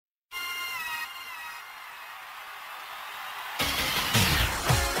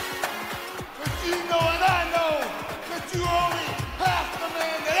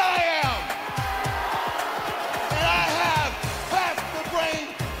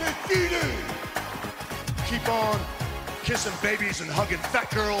keep on kissing babies and hugging fat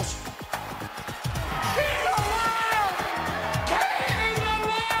girls. He's alive! Kane is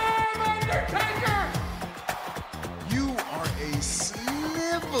alive, Undertaker! You are a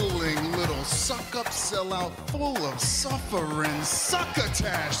sniveling little suck-up sellout full of suffering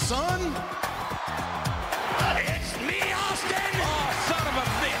succotash, son! It's me, Austin! Oh, son of a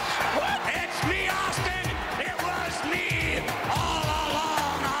bitch! What? It's me, Austin! It was me all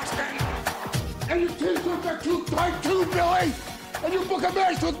along, Austin! And you t-shirts are too tight too, Billy! And you book a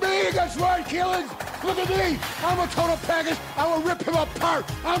match with me against Ryan Keelan? Look at me! I'm a total package! I will rip him apart!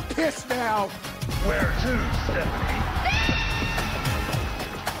 I'm pissed now! Where to, Stephanie?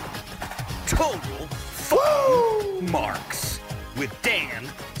 Total fucking Marks with Dan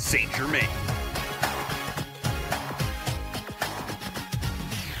St. Germain.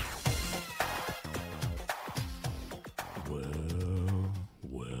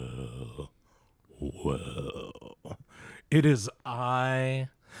 Well, it is I,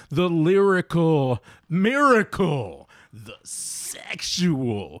 the lyrical miracle, the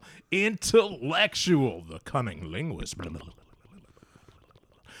sexual, intellectual, the cunning linguist,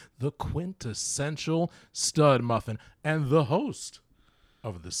 the quintessential stud muffin, and the host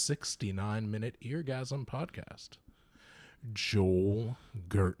of the 69-minute Eargasm podcast, Joel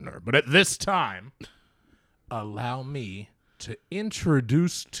Gertner. But at this time, allow me to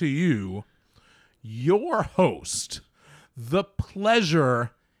introduce to you your host, the pleasure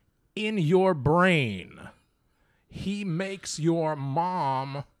in your brain. He makes your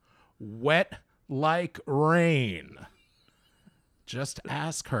mom wet like rain. Just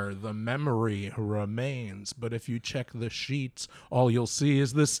ask her, the memory remains. But if you check the sheets, all you'll see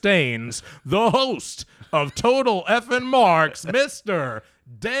is the stains. The host of Total Effin' Marks, Mr.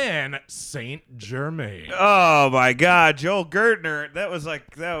 Dan St. Germain. Oh my God, Joel Gertner. That was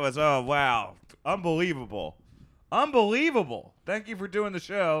oh wow. Unbelievable. Thank you for doing the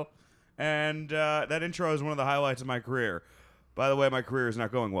show. And that intro is one of the highlights of my career. By the way, my career is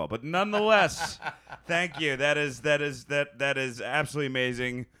not going well, but nonetheless, thank you. That is absolutely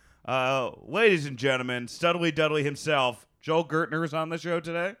amazing. Ladies and gentlemen, Studley Dudley himself, Joel Gertner, is on the show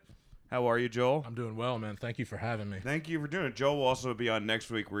today. How are you, Joel? I'm doing well, man. Thank you for having me. Thank you for doing it. Joel will also be on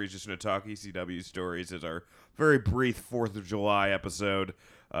next week, where he's just going to talk ECW stories as our very brief 4th of July episode,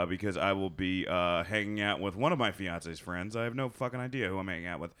 because I will be hanging out with one of my fiance's friends. I have no fucking idea who I'm hanging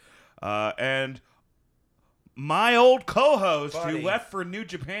out with. And my old co-host who left for New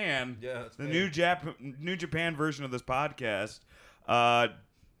Japan, the New Japan version of this podcast,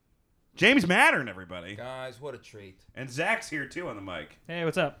 James Mattern, everybody. Guys, what a treat. And Zach's here, too, on the mic. Hey,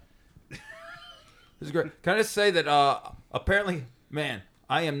 what's up? This is great. Can I just say that apparently, man,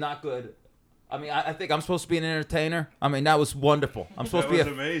 I am not good. I mean, I think I'm supposed to be an entertainer. I mean, that was wonderful. I'm supposed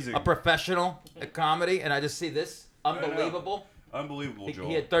to be a professional at comedy, and I just see this. Unbelievable. Unbelievable, Joel.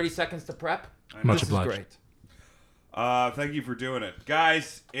 He had 30 seconds to prep. Much this obliged. is great. Thank you for doing it.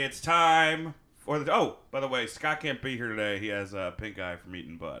 Guys, it's time for the... Oh, by the way, Scott can't be here today. He has a pink eye from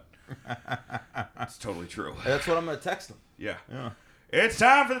eating butt. It's totally true. That's what I'm going to text him. Yeah. It's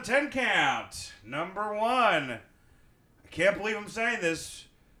time for the 10 count. Number 1. I can't believe I'm saying this,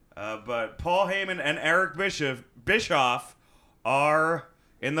 but Paul Heyman and Eric Bischoff are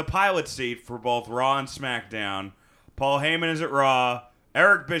in the pilot seat for both Raw and SmackDown. Paul Heyman is at Raw.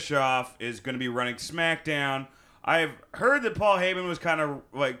 Eric Bischoff is going to be running SmackDown. I've heard that Paul Heyman was kind of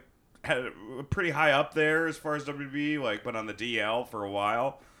had pretty high up there as far as WWE, but on the DL for a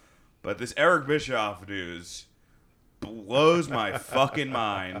while. But this Eric Bischoff news blows my fucking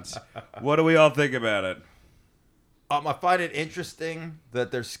mind. What do we all think about it? I find it interesting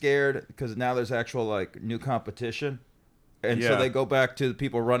that they're scared because now there's actual new competition, and so they go back to the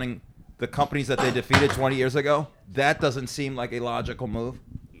people running the companies that they defeated 20 years ago. That doesn't seem like a logical move.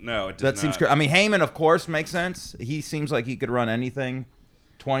 No, it does that not. seems crazy. I mean, Heyman, of course, makes sense. He seems like he could run anything.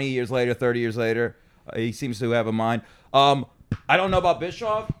 20 years later, 30 years later, he seems to have a mind. I don't know about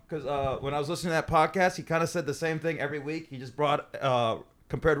Bischoff because when I was listening to that podcast, he kind of said the same thing every week. He just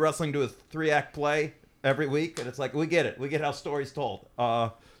compared wrestling to a 3-act play every week, and it's like we get it. We get how stories told.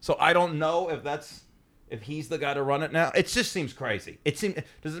 So I don't know if he's the guy to run it now. It just seems crazy.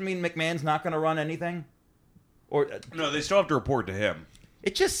 Does it mean McMahon's not going to run anything? Or no, they still have to report to him.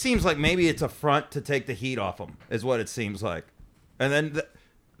 It just seems like maybe it's a front to take the heat off him, is what it seems like. And then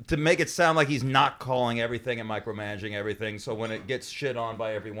to make it sound like he's not calling everything and micromanaging everything, so when it gets shit on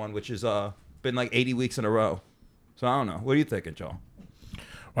by everyone, which has been 80 weeks in a row. So I don't know. What are you thinking, Joel?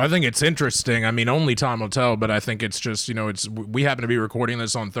 Well, I think it's interesting. I mean, only time will tell, but I think it's just, we happen to be recording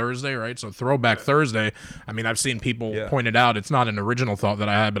this on Thursday, right? So Throwback Thursday. I mean, I've seen people point it out. It's not an original thought that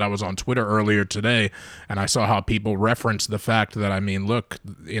I had, but I was on Twitter earlier today, and I saw how people referenced the fact that, I mean, look,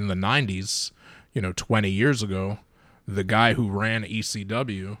 in the 90s, 20 years ago, the guy who ran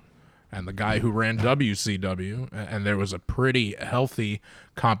ECW and the guy who ran WCW, and there was a pretty healthy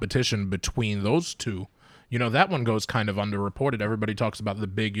competition between those two. That one goes kind of underreported. Everybody talks about the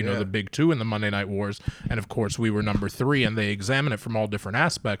big, the big two in the Monday Night Wars. And, of course, we were number 3, and they examine it from all different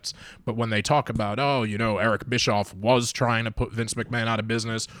aspects. But when they talk about, Eric Bischoff was trying to put Vince McMahon out of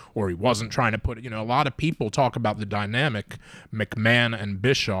business, or he wasn't trying to put it, a lot of people talk about the dynamic McMahon and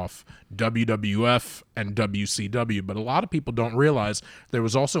Bischoff, WWF and WCW. But a lot of people don't realize there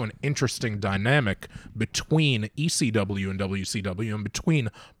was also an interesting dynamic between ECW and WCW and between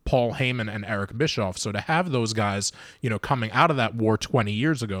Paul Heyman and Eric Bischoff. So to have those guys, coming out of that war 20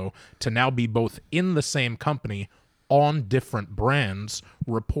 years ago to now be both in the same company on different brands,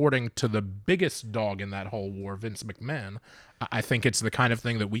 reporting to the biggest dog in that whole war, Vince McMahon, I think it's the kind of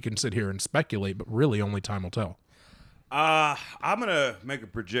thing that we can sit here and speculate, but really only time will tell. I'm going to make a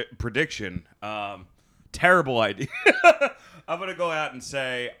prediction. Terrible idea. I'm going to go out and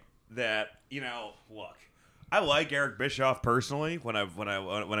say that, look, I like Eric Bischoff personally when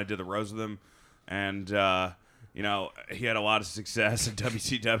I did the roast with him, and he had a lot of success in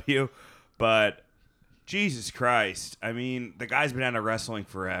WCW, but Jesus Christ, I mean, the guy's been out of wrestling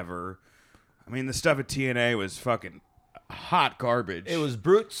forever. I mean, the stuff at TNA was fucking hot garbage. It was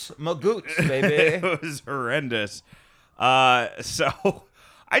brutes magoots, baby. It was horrendous. So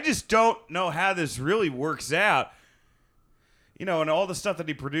I just don't know how this really works out. And all the stuff that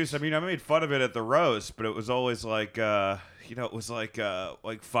he produced, I mean, I made fun of it at the roast, but it was always like, it was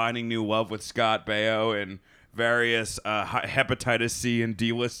like finding new love with Scott Baio and various hepatitis C and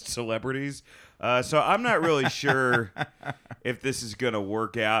D-list celebrities. So I'm not really sure if this is going to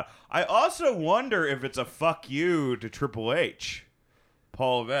work out. I also wonder if it's a fuck you to Triple H.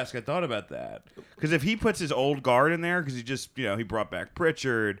 Paul Levesque, I thought about that. Because if he puts his old guard in there, because he just, he brought back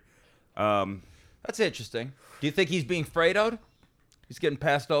Pritchard. That's interesting. Do you think he's being Fredo'd? He's getting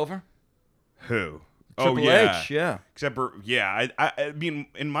passed over? Who? Triple H, yeah. Except for, I mean,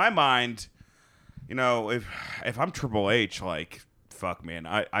 in my mind, if I'm Triple H, like, fuck, man,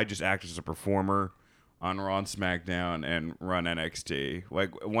 I just act as a performer on Raw and SmackDown and run NXT.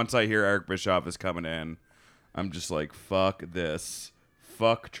 Like, once I hear Eric Bischoff is coming in, I'm just like, fuck this.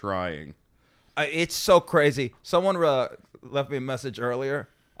 Fuck trying. It's so crazy. Someone left me a message earlier.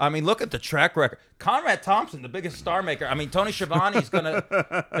 I mean, look at the track record. Conrad Thompson, the biggest star maker. I mean, Tony Schiavone is gonna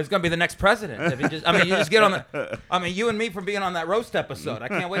be the next president. If you just get on the. I mean, you and me from being on that roast episode. I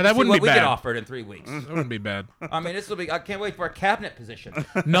can't wait to see what we get offered in 3 weeks. That wouldn't be bad. I mean, I can't wait for a cabinet position.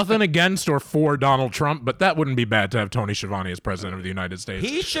 Nothing against or for Donald Trump, but that wouldn't be bad to have Tony Schiavone as president of the United States.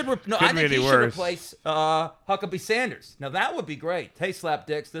 He should. I think he should replace Huckabee Sanders. Now that would be great. Hey,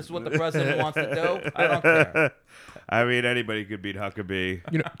 slapdicks, this is what the president wants to do. I don't care. I mean, anybody could beat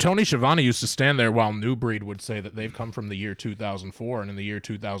Huckabee. Tony Schiavone used to stand there while New Breed would say that they've come from the year 2004, and in the year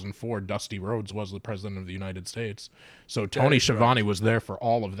 2004, Dusty Rhodes was the president of the United States. So Tony Schiavone was there for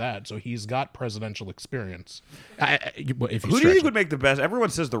all of that, so he's got presidential experience. Who do you think would make the best? Everyone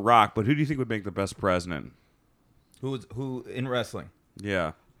says The Rock, but who do you think would make the best president? Who in wrestling?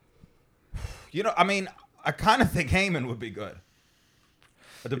 Yeah. I mean, I kind of think Heyman would be good.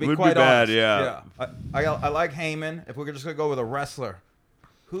 To be would quite be bad, honest. yeah. I like Heyman. If we're just going to go with a wrestler,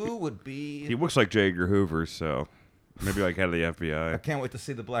 who would be... He looks like J. Edgar Hoover, so maybe like head of the FBI. I can't wait to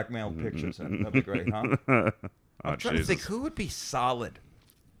see the blackmail pictures. That'd be great, huh? I'm trying to think, who would be solid?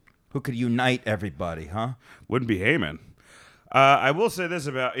 Who could unite everybody, huh? Wouldn't be Heyman. I will say this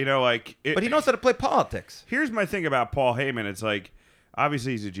about, but he knows how to play politics. Here's my thing about Paul Heyman. It's like,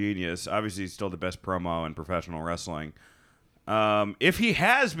 obviously he's a genius. Obviously he's still the best promo in professional wrestling. If he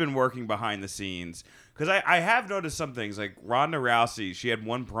has been working behind the scenes, because I have noticed some things, like Ronda Rousey, she had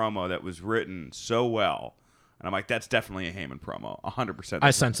one promo that was written so well, and I'm like, that's definitely a Heyman promo, 100%.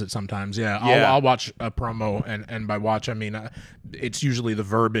 I sense it sometimes, yeah. I'll watch a promo, and by watch, I mean, it's usually the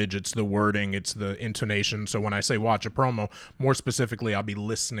verbiage, it's the wording, it's the intonation, so when I say watch a promo, more specifically, I'll be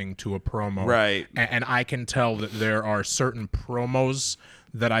listening to a promo. Right. And I can tell that there are certain promos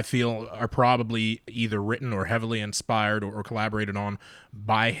that I feel are probably either written or heavily inspired or collaborated on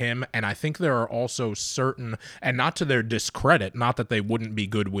by him. And I think there are also certain, and not to their discredit, not that they wouldn't be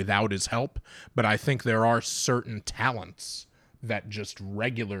good without his help, but I think there are certain talents that just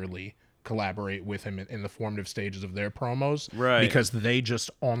regularly collaborate with him in the formative stages of their promos. Right. Because they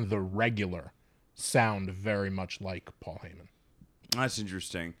just, on the regular, sound very much like Paul Heyman. That's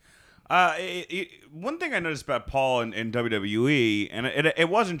interesting. One thing I noticed about Paul in WWE, and it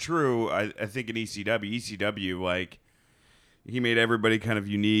wasn't true, I think, in ECW. ECW, like, he made everybody kind of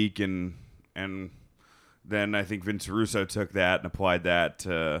unique, and then I think Vince Russo took that and applied that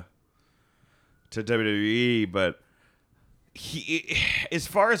to WWE. But he, as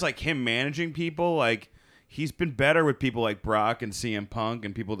far as like him managing people, like, he's been better with people like Brock and CM Punk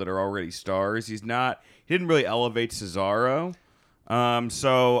and people that are already stars. He didn't really elevate Cesaro.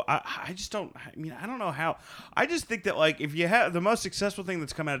 So I just don't. I mean, I don't know how. I just think that, like, if you have the most successful thing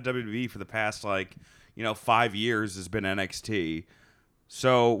that's come out of WWE for the past, like, 5 years has been NXT.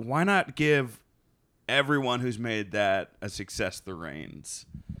 So why not give everyone who's made that a success the reins?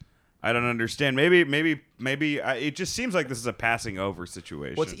 I don't understand. Maybe it just seems like this is a passing over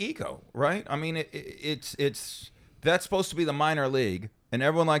situation. What's ego, right? I mean, it's that's supposed to be the minor league, and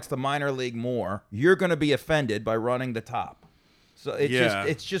everyone likes the minor league more. You're going to be offended by running the top. So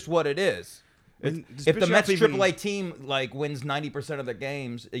it's just what it is. If the Mets AAA team like wins 90% of the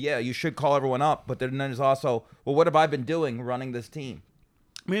games, yeah, you should call everyone up. But then there's also, well, what have I been doing running this team?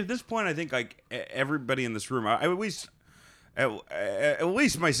 I mean, at this point, I think like everybody in this room, at least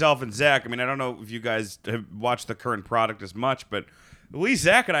myself and Zach. I mean, I don't know if you guys have watched the current product as much, but at least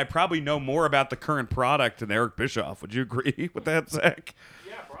Zach and I probably know more about the current product than Eric Bischoff. Would you agree with that, Zach?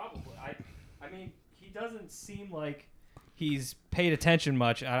 Yeah, probably. I mean, he doesn't seem like he's paid attention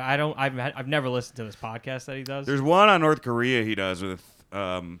much. I've never listened to this podcast that he does. There's one on North Korea he does with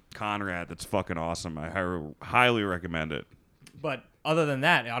Conrad that's fucking awesome. I highly recommend it. But other than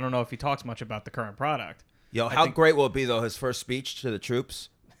that, I don't know if he talks much about the current product. Yo, how great will it be, though, his first speech to the troops?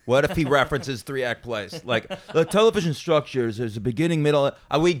 What if he references 3-act plays? Like, the television structures, there's a beginning, middle.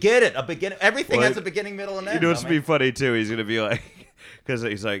 We get it. Everything has a beginning, middle, and end. You know what's be funny, too? He's going to be like, because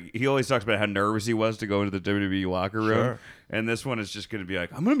he's like, he always talks about how nervous he was to go into the WWE locker room. Sure. And this one is just going to be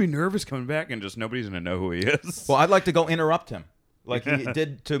like, I'm going to be nervous coming back, and just nobody's going to know who he is. Well, I'd like to go interrupt him, like he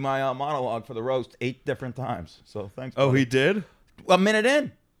did to my monologue for the roast 8 different times. So thanks. Oh, buddy. he did? A minute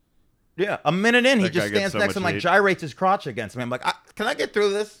in. Yeah, a minute in, he just stands next to him, like, hate. Gyrates his crotch against me. I'm like, can I get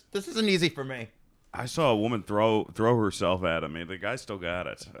through this? This isn't easy for me. I saw a woman throw herself at him. I mean, the guy still got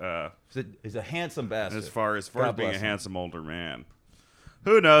it. He's a handsome bastard. As far as being a handsome older man.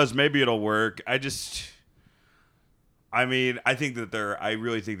 Who knows? Maybe it'll work. I really think that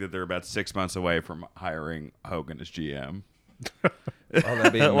they're about 6 months away from hiring Hogan as GM. Oh,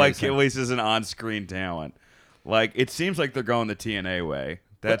 that'd be amazing. Like, at least as an on-screen talent. Like, it seems like they're going the TNA way.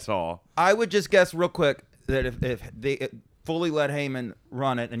 That's all. I would just guess real quick that if they fully let Heyman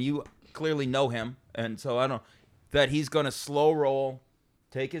run it, and you clearly know him, and so I don't, that he's going to slow roll,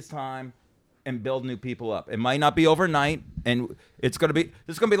 take his time, and build new people up. It might not be overnight, and this is going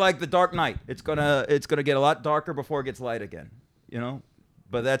to be like the Dark Knight. It's gonna get a lot darker before it gets light again,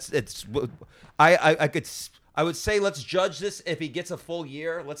 But I would say let's judge this if he gets a full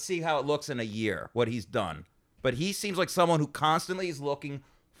year. Let's see how it looks in a year, what he's done. But he seems like someone who constantly is looking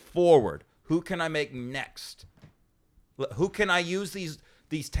forward. Who can I make next? Who can I use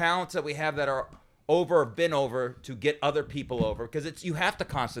these talents that we have that are over or been over to get other people over? Because you have to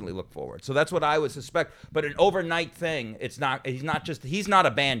constantly look forward. So that's what I would suspect. But an overnight thing, he's not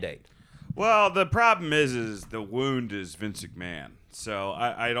a Band-Aid. Well, the problem is the wound is Vince McMahon. So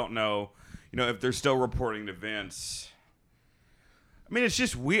I don't know, if they're still reporting to Vince. I mean, it's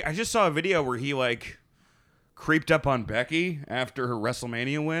just weird. I just saw a video where he creeped up on Becky after her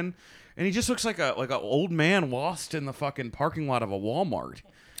WrestleMania win, and he just looks like a old man lost in the fucking parking lot of a Walmart.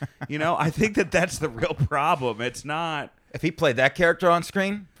 I think that's the real problem. It's not. If he played that character on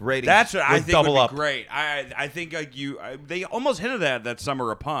screen, ratings that's what I think double would be up. Great. I think they almost hinted at that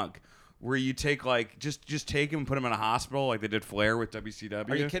Summer of Punk, where you take just take him and put him in a hospital like they did Flair with WCW.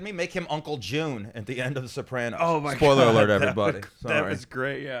 Are you kidding me? Make him Uncle June at the end of The Sopranos. Oh my Spoiler God, alert, everybody. That was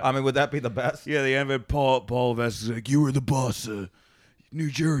great. Yeah. I mean, would that be the best? Yeah, the end of it, Paul Vest is like, "You were the boss of New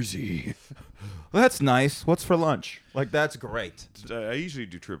Jersey." Well, that's nice. What's for lunch? Like, that's great. I usually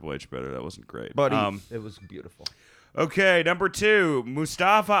do Triple H better. That wasn't great. But it was beautiful. Okay, number 2,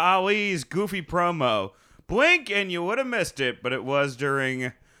 Mustafa Ali's goofy promo. Blink and you would have missed it, but it was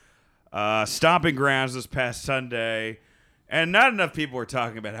during Stomping Grounds this past Sunday, and not enough people were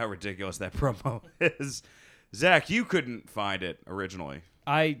talking about how ridiculous that promo is. Zach, you couldn't find it originally.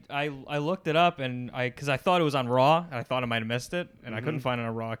 I looked it up because I thought it was on Raw and I thought I might have missed it and I couldn't find it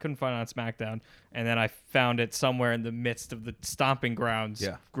on Raw. I couldn't find it on SmackDown, and then I found it somewhere in the midst of the Stomping Grounds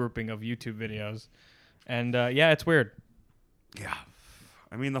grouping of YouTube videos, and it's weird. Yeah,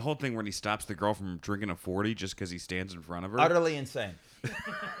 I mean the whole thing when he stops the girl from drinking a 40 just because he stands in front of her. Utterly insane.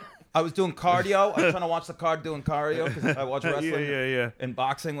 I was doing cardio. I'm trying to watch the card doing cardio because I watch wrestling yeah. and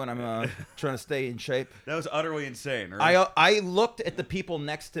boxing when I'm trying to stay in shape. That was utterly insane, right? I looked at the people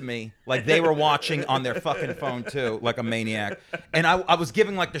next to me like they were watching on their fucking phone too, like a maniac. And I was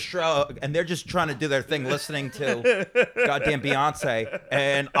giving like the shrug, and they're just trying to do their thing, listening to goddamn Beyonce.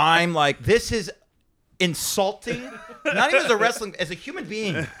 And I'm like, this is insulting, not even as a wrestling, as a human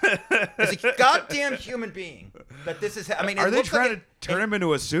being, as a goddamn human being. That this is. I mean, are they trying to turn him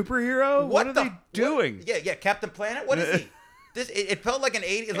into a superhero? What are they doing? Yeah, Captain Planet. What is he? It felt like an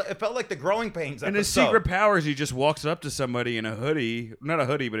 80s. It felt like the Growing Pains episode. And his secret powers, he just walks up to somebody in a hoodie, not a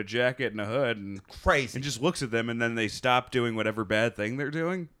hoodie, but a jacket and a hood, and crazy, and just looks at them, and then they stop doing whatever bad thing they're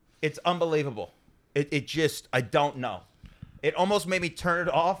doing. It's unbelievable. It just, I don't know. It almost made me turn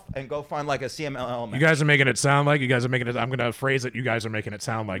it off and go find like a CMLL match. You guys are making it sound like I'm going to phrase it. You guys are making it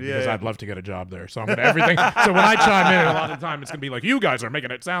sound like because I'd love to get a job there. So I'm going to everything. So when I chime in, a lot of the time it's going to be like, you guys are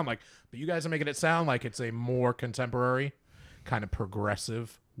making it sound like, but you guys are making it sound like it's a more contemporary, kind of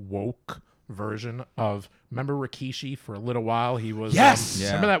progressive, woke version of. Remember Rikishi for a little while? He was. Yes.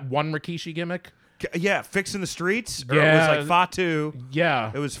 Remember that one Rikishi gimmick? Yeah, fixing the streets. Or Yeah, it was like Fatu.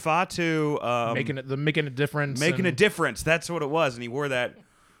 Yeah, it was Fatu. Making a difference. Making a difference. That's what it was, and he wore that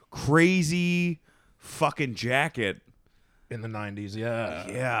crazy fucking jacket in the 90s.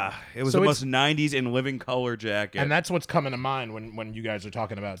 Yeah, it was the most 90s in living color jacket, and that's what's coming to mind when you guys are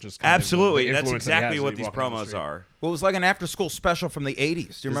talking about just absolutely. The that's exactly what these walking promos are. Well, it was like an after-school special from the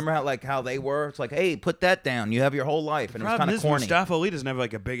 80s. Do you remember how they were? It's like, hey, put that down. You have your whole life, and it was kind of corny. Mustafa Ali doesn't have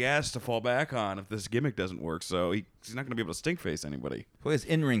like a big ass to fall back on if this gimmick doesn't work, so he's not going to be able to stink face anybody. Well, he has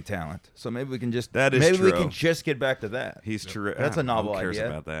in-ring talent, so maybe we can just we can just get back to that. He's true. That's a novel Who cares idea.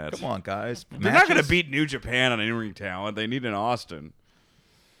 about that? Come on, guys. They're not going to beat New Japan on in-ring talent. They need an Austin.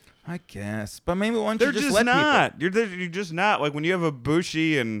 I guess, but maybe why don't They're you just let not. people? You're just not. Like when you have a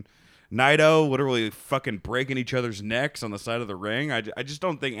Bushi and Naito literally fucking breaking each other's necks on the side of the ring. I just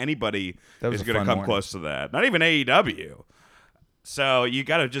don't think anybody is going to come close to that. Not even AEW. So you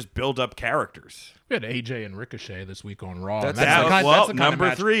got to just build up characters. We had AJ and Ricochet this week on Raw. That's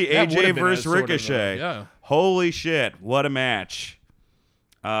number 3, AJ versus Ricochet. Yeah. Holy shit, what a match.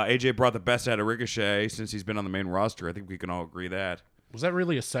 AJ brought the best out of Ricochet since he's been on the main roster. I think we can all agree that. Was that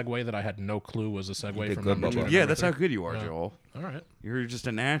really a segue that I had no clue was a segue from number 2? Yeah, that's how good you are, Joel. All right. You're just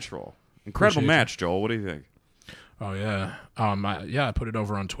a natural. Incredible match, Joel. What do you think? Oh, yeah. I put it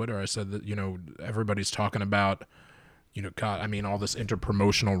over on Twitter. I said that, everybody's talking about, all this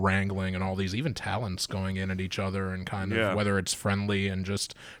interpromotional wrangling and all these even talents going in at each other and kind of whether it's friendly and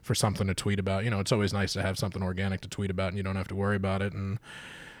just for something to tweet about. It's always nice to have something organic to tweet about and you don't have to worry about it. And,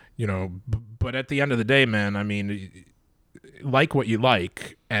 but at the end of the day, man, like what you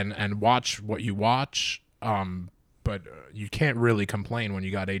like and watch what you watch, but you can't really complain when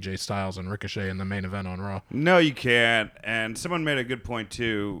you got AJ Styles and Ricochet in the main event on Raw. No, you can't. And someone made a good point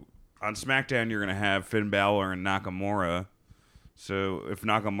too. On SmackDown, you're going to have Finn Balor and Nakamura. So if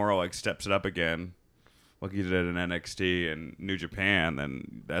Nakamura steps it up again, like he did in NXT and New Japan,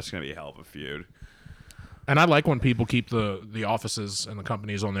 then that's going to be a hell of a feud. And I like when people keep the offices and the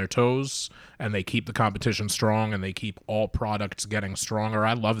companies on their toes and they keep the competition strong and they keep all products getting stronger.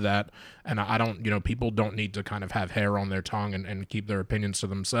 I love that. And I don't, people don't need to kind of have hair on their tongue and keep their opinions to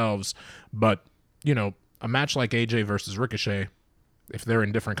themselves. But, a match like AJ versus Ricochet, if they're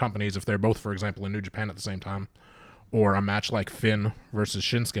in different companies, if they're both, for example, in New Japan at the same time, or a match like Finn versus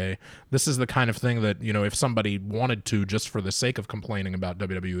Shinsuke, this is the kind of thing that, if somebody wanted to, just for the sake of complaining about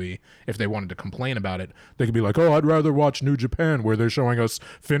WWE, if they wanted to complain about it, they could be like, oh, I'd rather watch New Japan where they're showing us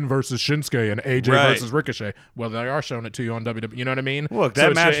Finn versus Shinsuke and AJ versus Ricochet. Well, they are showing it to you on WWE. You know what I mean? Look,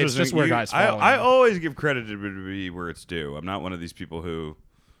 that match was just where guys fall. I always give credit to WWE where it's due. I'm not one of these people who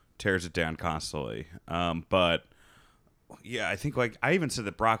tears it down constantly. But yeah, I think I even said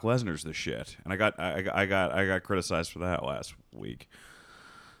that Brock Lesnar's the shit, and I got criticized for that last week.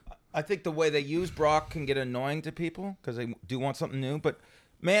 I think the way they use Brock can get annoying to people because they do want something new. But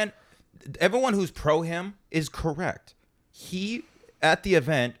man, everyone who's pro him is correct. He at the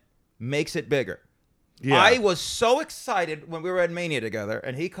event makes it bigger. Yeah. I was so excited when we were at Mania together,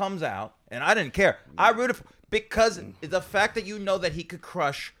 and he comes out, and I didn't care. I rooted because the fact that that he could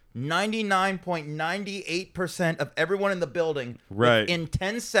crush 99.98% of everyone in the building in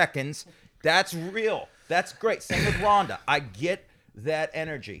 10 seconds, that's real. That's great. Same with Ronda. I get that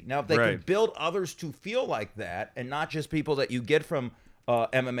energy. Now, if they can build others to feel like that and not just people that you get from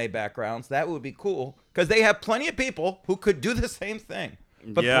MMA backgrounds, that would be cool because they have plenty of people who could do the same thing.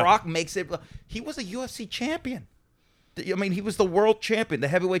 But Brock makes it. He was a UFC champion. I mean, he was the world champion, the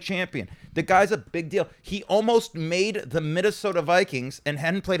heavyweight champion. The guy's a big deal. He almost made the Minnesota Vikings and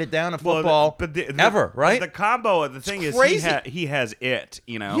hadn't played it down in football ever, right? The combo of the thing is he has it,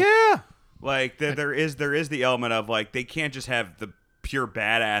 you know? Yeah. Like, there is the element of, like, they can't just have the pure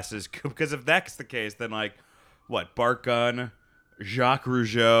badasses, because if that's the case, then, like, what, Bart Gunn, Jacques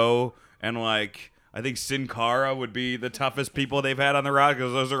Rougeau, and, like, I think Sin Cara would be the toughest people they've had on the road,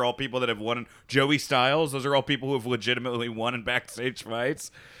 because those are all people that have won. Joey Styles, those are all people who have legitimately won in backstage fights.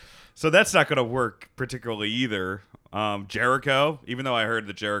 So that's not going to work particularly either. Jericho, even though I heard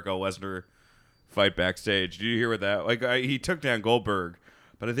the Jericho-Lesnar fight backstage. Did you hear what that? Like, he took down Goldberg,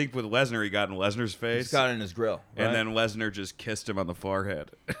 but I think with Lesnar, he got in Lesnar's face. He's got it in his grill. Right? And then Lesnar just kissed him on the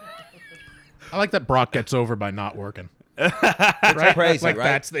forehead. I like that Brock gets over by not working. It's crazy, like right?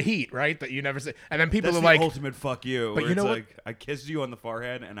 That's the heat, right? That you never say. And then people That's are like, the ultimate fuck you. But But you know what? like, I kissed you on the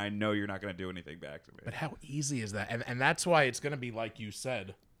forehead, and I know you're not going to do anything back to me. but how easy is that? And that's why it's going to be, like you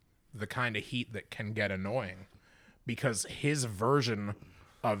said, the kind of heat that can get annoying. Because his version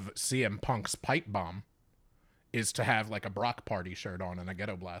of CM Punk's pipe bomb is to have like a Brock Party shirt on and a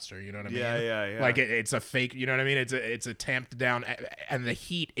Ghetto Blaster. You know what I mean? Yeah. Like it's a fake. You know what I mean? It's a tamped down, and the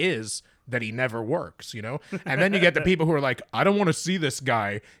heat is that he never works. You know, and then you get the people who are like, I don't want to see this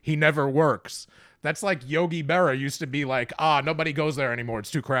guy. He never works. That's like Yogi Berra used to be like, nobody goes there anymore.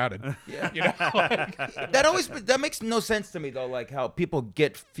 It's too crowded. Yeah, you know, like, that makes no sense to me though. Like how people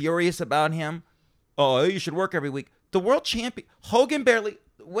get furious about him. Oh, you should work every week. The world champion Hogan barely.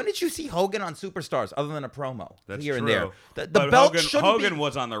 When did you see Hogan on Superstars other than a promo That's here true. and there? The But belt shouldn't Hogan be.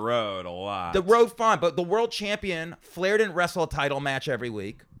 was on the road a lot. The road fine, but the world champion Flair didn't wrestle a title match every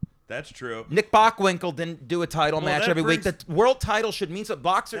week. That's true. Nick Bockwinkel didn't do a title match that every week. brings- The world title should mean something.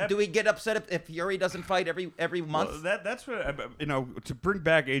 Boxer, do we get upset if Fury doesn't fight every month? Well, that's what to bring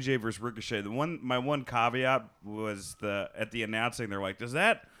back AJ versus Ricochet. My one caveat was at the announcing. They're like, does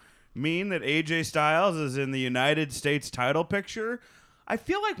that mean that AJ Styles is in the United States title picture? I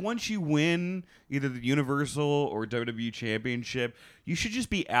feel like once you win either the Universal or WWE Championship, you should just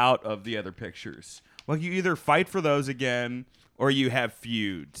be out of the other pictures. Like, you either fight for those again or you have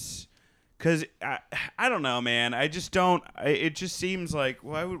feuds. Because I don't know, man. I just don't. It just seems like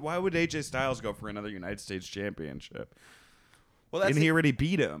why would AJ Styles go for another United States Championship? Well, And he already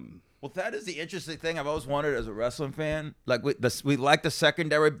beat him. Well, that is the interesting thing I've always wondered as a wrestling fan. Like we like the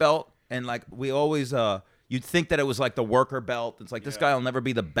secondary belt, and like we always you'd think that it was like the worker belt. It's like this guy will never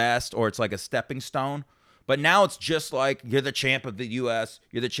be the best, or it's like a stepping stone. But now it's just like you're the champ of the U.S.,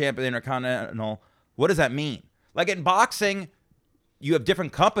 you're the champ of the Intercontinental. What does that mean? Like in boxing, you have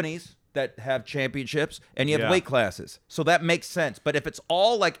different companies that have championships, and you have weight classes. So that makes sense. But if it's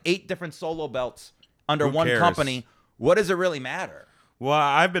all like 8 different solo belts under Who one cares? company, what does it really matter? Well,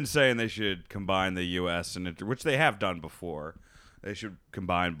 I've been saying they should combine the U.S. and which they have done before. They should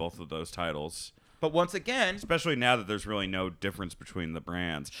combine both of those titles. But once again, Especially now that there's really no difference between the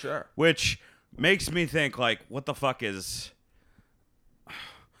brands. Sure. Which makes me think, like, what the fuck is...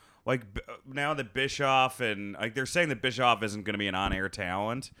 Like, now that Bischoff and... Like, they're saying that Bischoff isn't going to be an on-air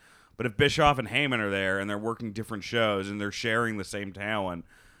talent. But if Bischoff and Heyman are there and they're working different shows and they're sharing the same talent,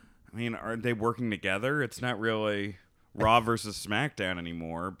 I mean, aren't they working together? It's not really Raw versus SmackDown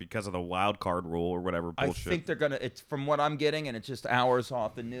anymore because of the wild card rule or whatever bullshit. I think they're gonna. It's from what I'm getting, and it's just hours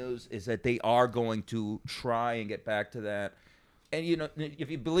off the news, is that they are going to try and get back to that. And you know, if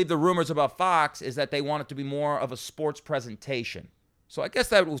you believe the rumors about Fox, is that they want it to be more of a sports presentation. So I guess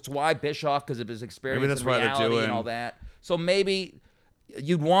that was why Bischoff, because of his experience that's in why they're reality doing- and all that. So maybe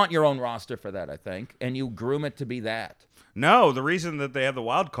you'd want your own roster for that, I think, and you groom it to be that. No, the reason that they have the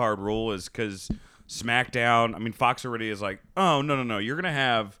wild card rule is because SmackDown, I mean, Fox already is like, oh, no, you're going to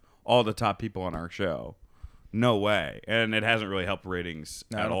have all the top people on our show. No way. And it hasn't really helped ratings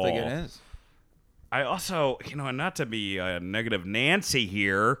at all. I don't think it is. I also, and not to be a negative Nancy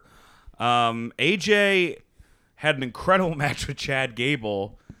here, AJ had an incredible match with Chad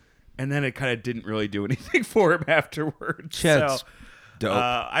Gable, and then it kind of didn't really do anything for him afterwards. Chad's So, dope.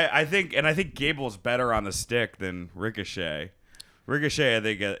 I think Gable's better on the stick than Ricochet. Ricochet, I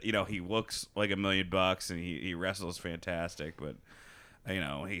think, he looks like $1 million and he wrestles fantastic, but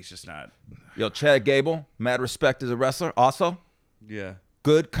he's just not. Yo, Chad Gable, mad respect as a wrestler. Also, Yeah.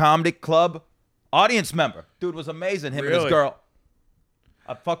 good comedy club audience member. Dude was amazing. Him and his Really? girl.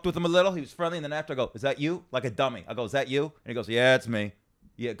 I fucked with him a little. He was friendly, and then after I go, "Is that you?" Like a dummy. I go, "Is that you?" And he goes, "Yeah, it's me."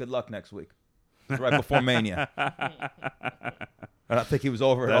 Yeah, good luck next week. It was right before Mania. And I think he was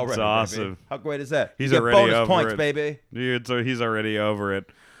over it That's already. awesome. Baby. How great is that? He's you get already bonus over points, it. baby. Dude, so he's already over it.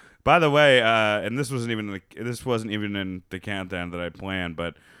 By the way, and this wasn't even in the countdown that I planned,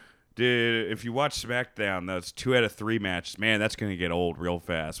 but Dude, if you watch SmackDown, those 2 out of 3 matches, man, that's going to get old real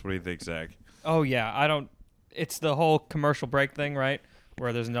fast. What do you think, Zach? Oh, yeah. It's the whole commercial break thing, right?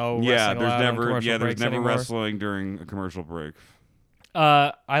 Where there's no wrestling there's allowed on never commercial breaks there's never anymore. wrestling during a commercial break.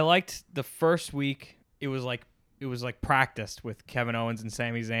 I liked the first week. It was like practiced with Kevin Owens and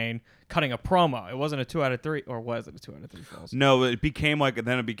Sami Zayn cutting a promo. It wasn't a 2 out of 3, or was it a 2 out of 3 falls? No, it became like an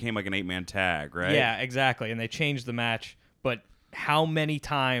 8-man tag, right? Yeah, exactly. And they changed the match. But how many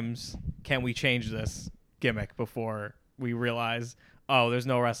times can we change this gimmick before we realize, oh, there's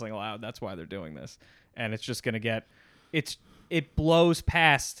no wrestling allowed? That's why they're doing this. And it's just going to get it blows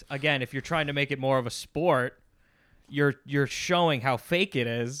past, again, if you're trying to make it more of a sport, you're showing how fake it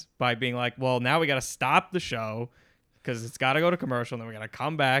is by being like, well, now we got to stop the show because it's got to go to commercial, and then we got to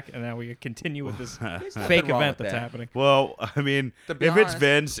come back, and then we continue with this fake event that's happening. Well, I mean, if it's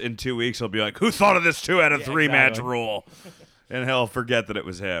Vince in 2 weeks, he'll be like, who thought of this 2 out of 3 match rule? And he'll forget that it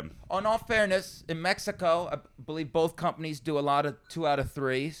was him. On all fairness, in Mexico, I believe both companies do a lot of 2 out of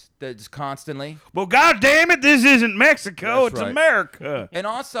 3s. That's constantly. Well, God damn it, this isn't Mexico. That's it's right. America. And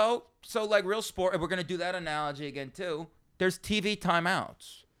also, so like real sport, and we're going to do that analogy again too, there's TV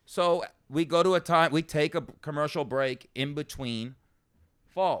timeouts. So we go to we take a commercial break in between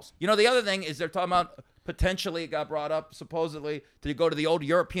falls. You know, the other thing is they're talking about potentially, it got brought up, supposedly, to go to the old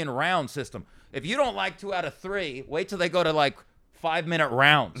European round system. If you don't like 2 out of 3, wait till they go to like 5-minute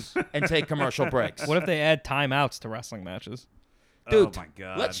rounds and take commercial breaks. What if they add timeouts to wrestling matches? Dude, oh my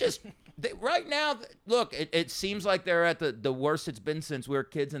God. let's just right now. Look, it seems like they're at the worst it's been since we were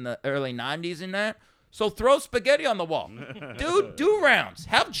kids in the early '90s. In that, so throw spaghetti on the wall, dude. Do rounds.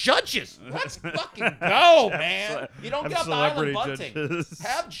 Have judges. Let's fucking go, man. You don't get off the island bunting.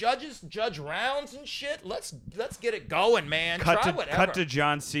 Have judges judge rounds and shit. Let's get it going, man. Try whatever. Cut to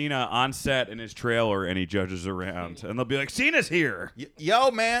John Cena on set in his trailer, and he judges around, and they'll be like, "Cena's here."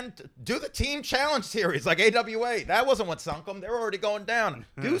 Yo, man, do the team challenge series like AWA. That wasn't what sunk them. They were already going down.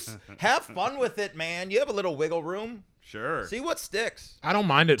 Have fun with it, man. You have a little wiggle room. Sure. See what sticks. I don't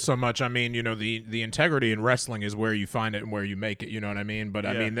mind it so much. I mean, you know, the integrity in wrestling is where you find it and where you make it. You know what I mean? But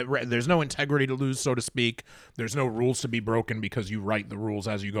I mean, there's no integrity to lose, so to speak. There's no rules to be broken because you write the rules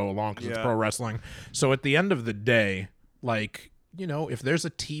as you go along because it's pro wrestling. So at the end of the day, like, you know, if there's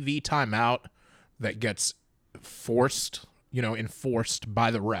a TV timeout that gets enforced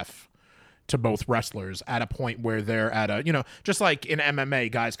by the ref to both wrestlers at a point where they're at a, you know, just like in MMA,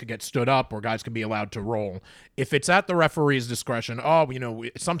 guys could get stood up or guys could be allowed to roll. If it's at the referee's discretion, you know,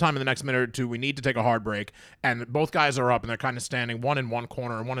 sometime in the next minute or two, we need to take a hard break, and both guys are up and they're kind of standing, one in one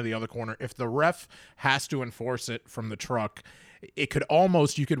corner and one in the other corner. If the ref has to enforce it from the truck, you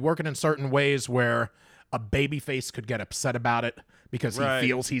could work it in certain ways where a babyface could get upset about it because he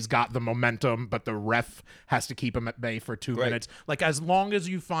feels he's got the momentum, but the ref has to keep him at bay for 2 minutes. Like, as long as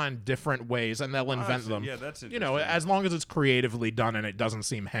you find different ways, and they'll invent them. Yeah, that's interesting. You know, as long as it's creatively done and it doesn't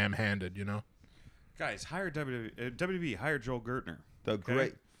seem ham-handed, you know? Guys, hire WWE, hire Joel Gertner. The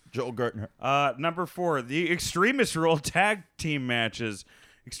great Joel Gertner. Number 4, the Extremist Rule tag team matches.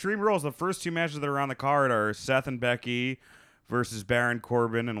 Extreme Rules, the first 2 matches that are on the card are Seth and Becky versus Baron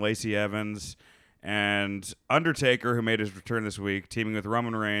Corbin and Lacey Evans, and Undertaker, who made his return this week, teaming with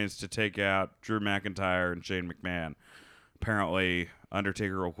Roman Reigns to take out Drew McIntyre and Shane McMahon. Apparently,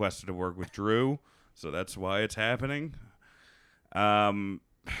 Undertaker requested to work with Drew, so that's why it's happening. I don't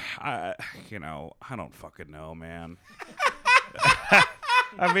fucking know, man.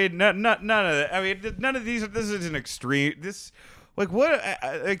 I mean, none of that. I mean, none of these. This is an extreme. This, like, what?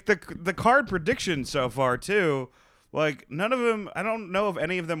 Like the card prediction so far too. Like, none of them, I don't know if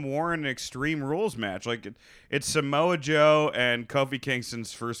any of them wore an Extreme Rules match. Like, it's Samoa Joe and Kofi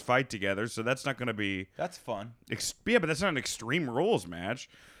Kingston's first fight together, so that's not going to be... That's fun. Yeah, but that's not an Extreme Rules match.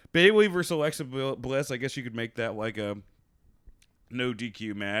 Bayley versus Alexa Bliss, I guess you could make that like a no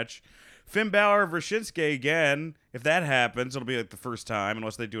DQ match. Finn Balor versus Shinsuke again. If that happens, it'll be like the first time,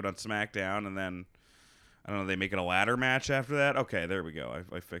 unless they do it on SmackDown, and then, I don't know, they make it a ladder match after that? Okay, there we go.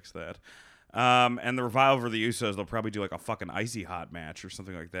 I fixed that. And the Revival for the Usos, they'll probably do like a fucking icy hot match or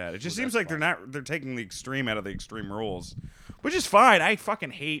something like that. It just seems like they're taking the extreme out of the Extreme Rules, which is fine. I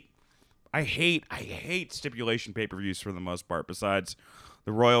fucking hate stipulation pay-per-views for the most part, besides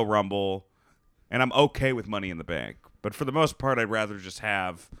the Royal Rumble, and I'm okay with Money in the Bank. But for the most part, I'd rather just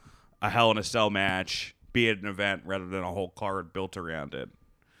have a Hell in a Cell match, be it an event, rather than a whole card built around it.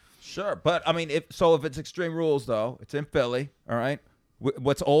 Sure, but I mean, if it's Extreme Rules though, it's in Philly, all right?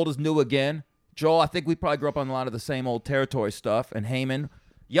 What's old is new again. Joel, I think we probably grew up on a lot of the same old territory stuff. And Heyman,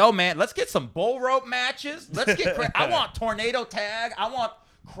 yo, man, let's get some bull rope matches. Let's get I want tornado tag. I want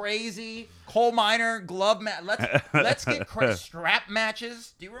crazy coal miner glove match. Let's get strap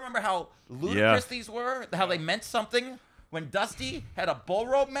matches. Do you remember how ludicrous these were? How they meant something when Dusty had a bull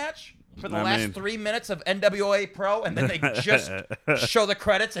rope match for the last 3 minutes of NWA Pro, and then they just show the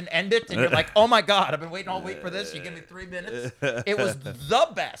credits and end it, and you're like, oh my God, I've been waiting all week for this. You give me 3 minutes. It was the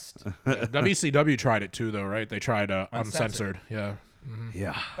best. WCW tried it too, though, right? They tried uncensored. Yeah. Mm-hmm.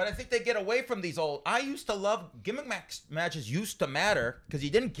 Yeah. But I think they get away from these old. I used to love gimmick matches. Used to matter because you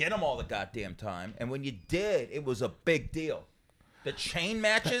didn't get them all the goddamn time, and when you did, it was a big deal. The chain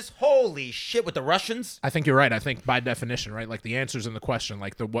matches, holy shit, with the Russians. I think you're right. I think by definition, right, like the answers in the question,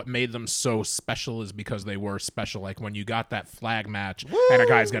 like what made them so special is because they were special. Like when you got that flag match and a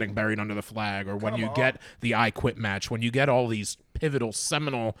guy's getting buried under the flag, or when you get the I Quit match, when you get all these pivotal,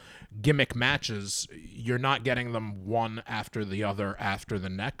 seminal gimmick matches, you're not getting them one after the other after the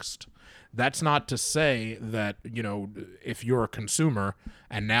next. That's not to say that, you know, if you're a consumer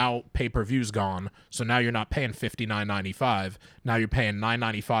and now pay-per-view's gone, so now you're not paying $59.95, now you're paying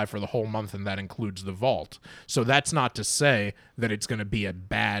 $9.95 for the whole month, and that includes the vault. So that's not to say that it's going to be a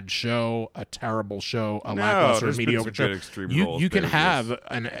bad show, a terrible show, a lackluster, or mediocre show. You can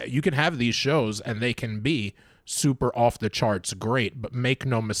have these shows, and they can be super off the charts great, but make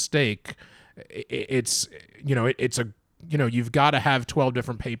no mistake, it's you've got to have 12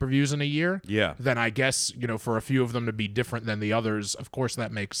 different pay-per-views in a year. Yeah. Then I guess, for a few of them to be different than the others, of course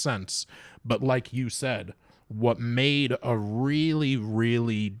that makes sense. But like you said, what made a really,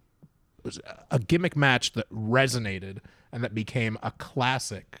 really a gimmick match that resonated and that became a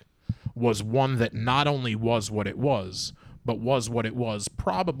classic was one that not only was what it was, but was what it was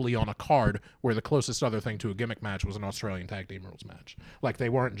probably on a card where the closest other thing to a gimmick match was an Australian Tag Team Rules match. Like they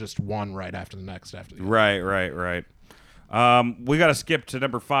weren't just one right after the next after the other. Right. We got to skip to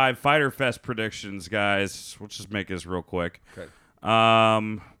number 5, Fyter Fest predictions, guys. We'll just make this real quick. Okay. Are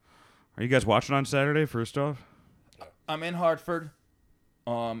you guys watching on Saturday, first off? I'm in Hartford.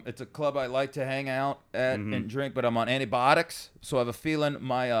 It's a club I like to hang out at and drink, but I'm on antibiotics, so I have a feeling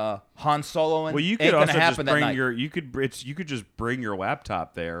my Han Soloing you could ain't also gonna happen just that bring night. you could just bring your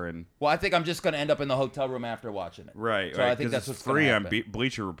laptop there and. Well, I think I'm just gonna end up in the hotel room after watching it. Right. So I think that's what's free gonna on happen.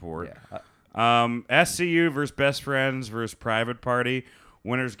 Bleacher Report. Yeah. SCU versus Best Friends versus Private Party.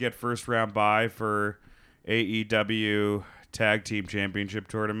 Winners get first round bye for AEW Tag Team Championship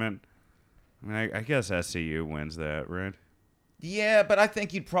Tournament. I mean, I guess SCU wins that, right? Yeah, but I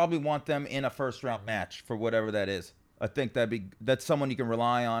think you'd probably want them in a first round match for whatever that is. I think that's someone you can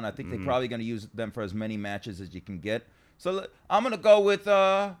rely on. I think they're probably going to use them for as many matches as you can get. So I'm going to go with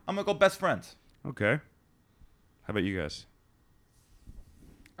Best Friends. Okay. How about you guys?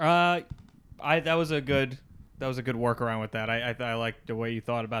 That was a good workaround with that. I like the way you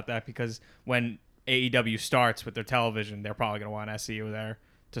thought about that because when AEW starts with their television, they're probably going to want SCU there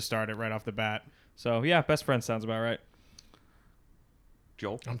to start it right off the bat. So yeah, Best Friends sounds about right.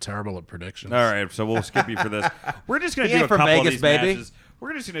 Joel? I'm terrible at predictions. All right, so we'll skip you for this. We're just gonna do a couple of these matches.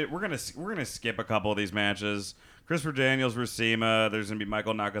 We're gonna skip a couple of these matches. Christopher Daniels versus Sema. There's gonna be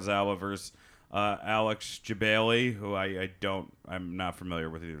Michael Nakazawa versus Alex Jabali, who I'm not familiar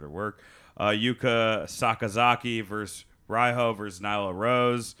with either their work. Yuka Sakazaki versus Raiho versus Nyla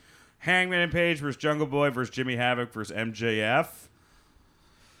Rose. Hangman Page versus Jungle Boy versus Jimmy Havoc versus MJF.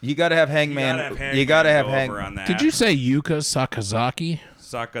 You got to have Hangman. You got to have Hangman. Did you say Yuka Sakazaki?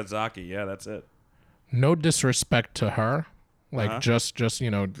 Sakazaki, yeah, that's it. No disrespect to her, just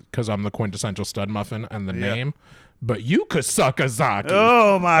because I'm the quintessential stud muffin and the name, but Yuka Sakazaki.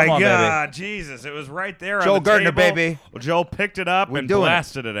 Oh my God, baby. Jesus! It was right there. Joel on the Gertner, table. baby. Well, Joel picked it up and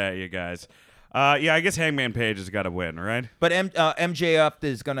blasted it at you guys. Yeah, I guess Hangman Page has got to win, right? But MJF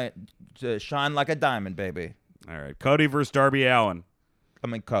is gonna shine like a diamond, baby. All right, Cody versus Darby Allin. I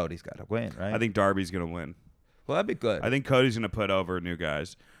mean, Cody's got to win, right? I think Darby's going to win. Well, that'd be good. I think Cody's going to put over new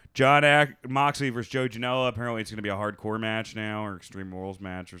guys. Moxley versus Joe Janela. Apparently, it's going to be a hardcore match now, or Extreme Rules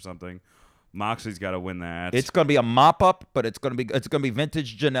match or something. Moxley's got to win that. It's going to be a mop up, but it's going to be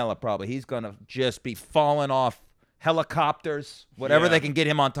vintage Janela probably. He's going to just be falling off helicopters, whatever they can get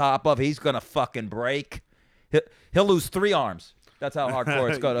him on top of. He's going to fucking break. He'll lose 3 arms. That's how hardcore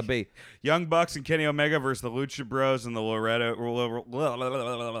it's going to be. Young Bucks and Kenny Omega versus the Lucha Bros and the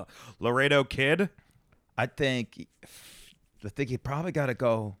Laredo Kid. I think you probably got to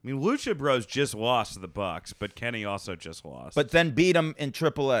go. I mean, Lucha Bros just lost to the Bucks, but Kenny also just lost. But then beat them in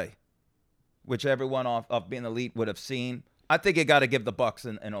AAA, which everyone off being elite would have seen. I think you got to give the Bucks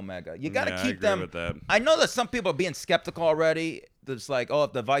and Omega. You got to keep them. With that. I know that some people are being skeptical already. There's like,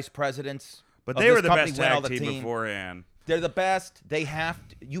 if the vice presidents. But they were the best tag team beforehand. They're the best.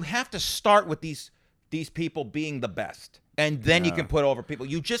 You have to start with these these people being the best, and then you can put over people.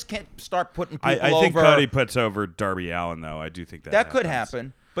 You just can't start putting people over. I think Cody puts over Darby Allin, though. I do think that could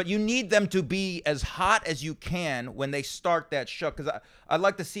happen. But you need them to be as hot as you can when they start that show. Because I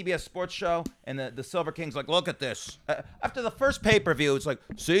like the CBS Sports show, and the Silver King's like, look at this. After the first pay-per-view, it's like,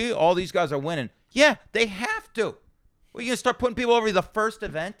 see, all these guys are winning. Yeah, they have to. Well, you going to start putting people over the first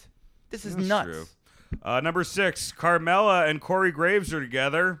event? This is nuts. True. Number 6, Carmella and Corey Graves are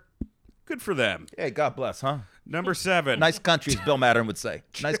together. Good for them. Hey, God bless, huh? Number 7. Nice country, as Bill Madden would say.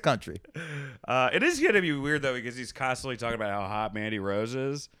 Nice country. It is going to be weird, though, because he's constantly talking about how hot Mandy Rose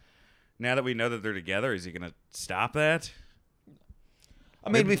is. Now that we know that they're together, is he going to stop that? I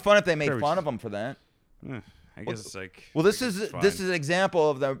mean, it'd be fun if they made fun of him for that. I guess it's like... Well, this is an example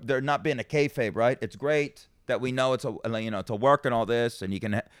of there not being a kayfabe, right? It's great that we know it's a work and all this, and you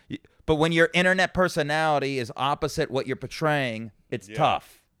can... But when your internet personality is opposite what you're portraying, it's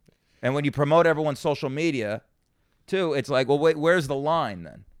tough. And when you promote everyone's social media, too, it's like, well, wait, where's the line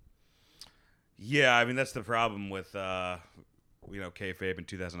then? Yeah, I mean, that's the problem with, kayfabe in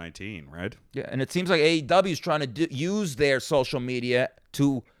 2019, right? Yeah, and it seems like AEW is trying to use their social media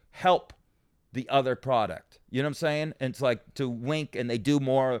to help the other product. You know what I'm saying? And it's like to wink, and they do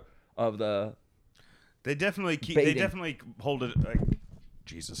more of the. They definitely baiting. They definitely hold it.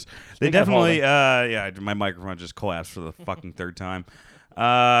 Jesus. They definitely. My microphone just collapsed for the fucking third time.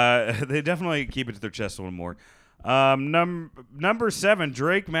 They definitely keep it to their chest a little more. Number 7,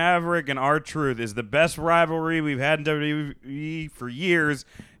 Drake Maverick and R-Truth is the best rivalry we've had in WWE for years,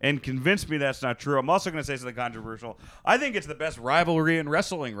 and convinced me that's not true. I'm also going to say something controversial. I think it's the best rivalry in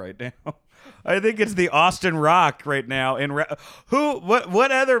wrestling right now. I think it's the Austin Rock right now.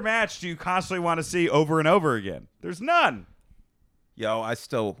 What other match do you constantly want to see over and over again? There's none. Yo, I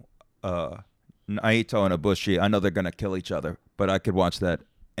still Naito and Ibushi. I know they're gonna kill each other, but I could watch that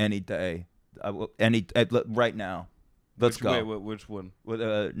any day, right now. Let's go. Wait, which one? With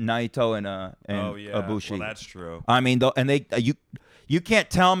Naito and Ibushi. Well, that's true. I mean, you can't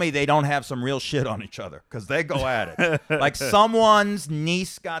tell me they don't have some real shit on each other, because they go at it. Like someone's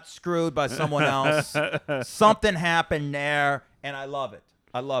niece got screwed by someone else. Something happened there, and I love it.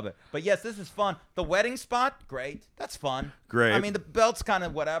 But yes, this is fun. The wedding spot, great. That's fun. Great. I mean, the belt's kind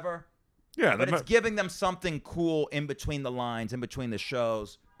of whatever. Yeah, but it's giving them something cool in between the lines, in between the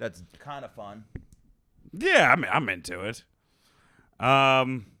shows. That's kind of fun. Yeah, I'm into it.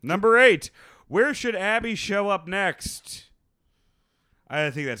 Number 8, where should Abby show up next? I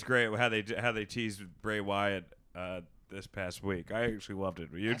think that's great how they teased Bray Wyatt this past week. I actually loved it.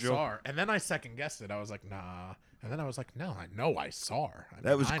 Were you, Joel? I saw her, and then I second guessed it. I was like, nah. And then I was like, no, I know I saw her.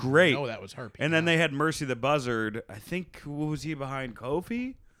 That was great. I know that was her. And then they had Mercy the Buzzard. I think, who was he behind?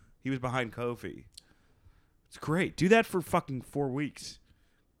 Kofi? He was behind Kofi. It's great. Do that for fucking 4 weeks.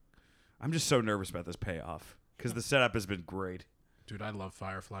 I'm just so nervous about this payoff because the setup has been great. Dude, I love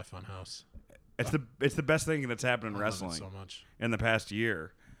Firefly Funhouse. It's the best thing that's happened in wrestling love it so much in the past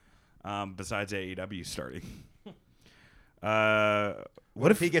year, besides AEW starting.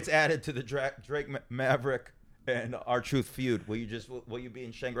 What if he gets added to the Drake Maverick and R-Truth feud? Will you be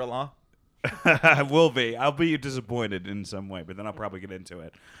in Shangri-La? I will be. I'll be disappointed in some way, but then I'll probably get into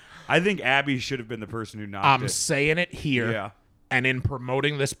it. I think Abby should have been the person who knocked it. I'm saying it here. Yeah. And in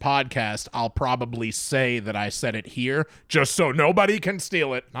promoting this podcast, I'll probably say that I said it here just so nobody can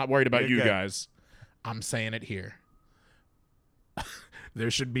steal it. Not worried about you guys. I'm saying it here.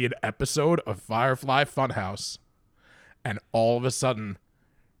 There should be an episode of Firefly Funhouse, and all of a sudden,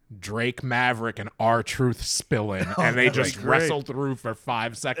 Drake Maverick and R-Truth spill in, and they just wrestle through for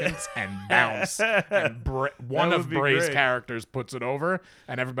 5 seconds and bounce. And one of Bray's characters puts it over,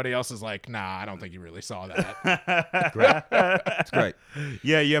 and everybody else is like, nah, I don't think you really saw that. Great. It's great.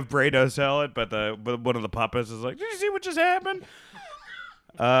 Yeah, you have Brado sell it, but one of the puppets is like, did you see what just happened?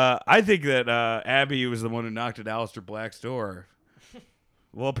 I think that Abby was the one who knocked at Aleister Black's door.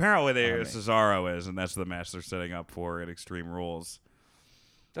 Well, apparently Cesaro is, and that's the match they're setting up for at Extreme Rules.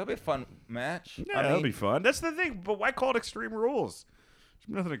 That'll be a fun match. Yeah, that'll be fun. That's the thing. But why call it Extreme Rules?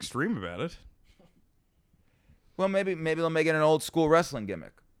 There's nothing extreme about it. Well, maybe they'll make it an old school wrestling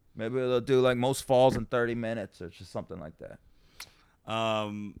gimmick. Maybe they'll do like most falls in 30 minutes or just something like that.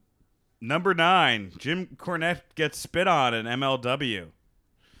 Number 9, Jim Cornette gets spit on in MLW.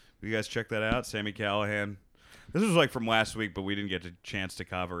 You guys check that out? Sami Callihan. This was like from last week, but we didn't get a chance to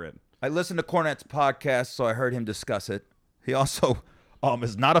cover it. I listened to Cornette's podcast, so I heard him discuss it. He also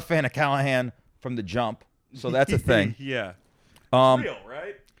is not a fan of Callahan from the jump, so that's a thing. Yeah. It's real,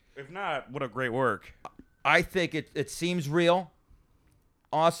 right? If not, what a great work. I think it seems real.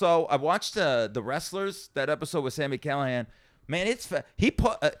 Also, I watched the Wrestlers, that episode with Sami Callihan. Man,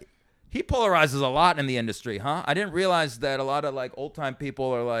 He polarizes a lot in the industry, huh? I didn't realize that a lot of like old time people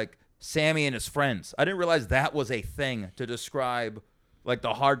are like Sammy and his friends. I didn't realize that was a thing to describe like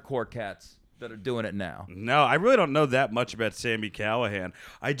the hardcore cats that are doing it now. No, I really don't know that much about Sammy Callahan.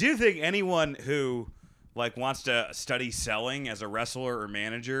 I do think anyone who like wants to study selling as a wrestler or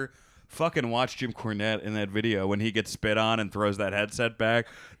manager, fucking watch Jim Cornette in that video when he gets spit on and throws that headset back.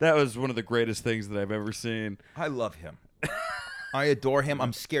 That was one of the greatest things that I've ever seen. I love him. I adore him.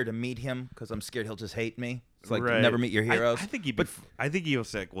 I'm scared to meet him because I'm scared he'll just hate me. It's like never meet your heroes. I think he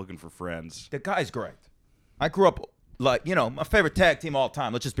was like looking for friends. The guy's great. I grew up like, my favorite tag team all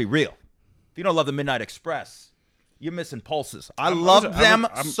time. Let's just be real. If you don't love the Midnight Express, you're missing pulses. I'm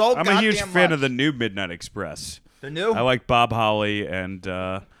a huge fan of the new Midnight Express. The new? I like Bob Holly and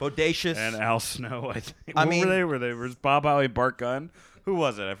Bodacious and Al Snow. I think. Were they? Was Bob Holly and Bart Gunn? Who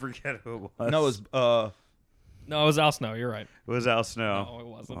was it? I forget who it was. No, it was No, it was Al Snow. You're right. It was Al Snow. No, it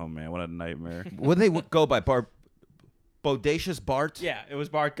wasn't. Oh man, what a nightmare. Would they go by Bodacious Bart? Yeah, it was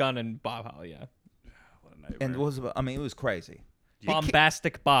Bart Gunn and Bob Holly. Yeah. What a nightmare. And it was crazy.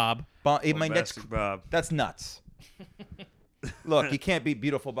 Bombastic Bob. Bombastic Bob. That's nuts. Look, you can't beat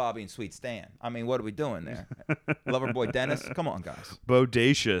Beautiful Bobby and Sweet Stan. I mean, what are we doing there? Loverboy Dennis? Come on, guys.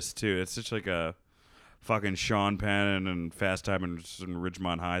 Bodacious too. It's such like a fucking Sean Penn and Fast Time and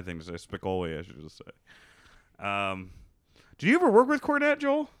Ridgemont High thing to say. Spicoli, I should just say. Did you ever work with Cornette,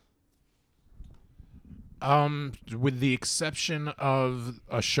 Joel? With the exception of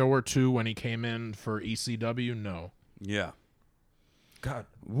a show or two when he came in for ECW, no. Yeah. God,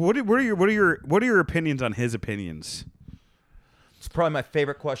 what are your opinions on his opinions? It's probably my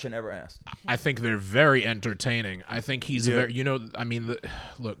favorite question ever asked. I think they're very entertaining. I think he's very, the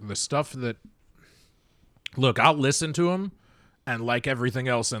stuff that, I'll listen to him, and like everything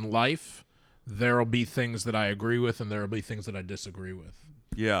else in life, there'll be things that I agree with and there'll be things that I disagree with.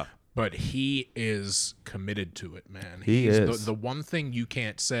 Yeah. But he is committed to it, man. He is. The one thing you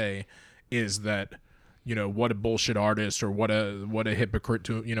can't say is that, what a bullshit artist or what a hypocrite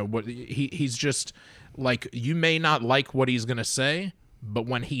to, he's just like, you may not like what he's going to say, but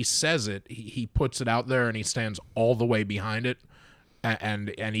when he says it, he puts it out there and he stands all the way behind it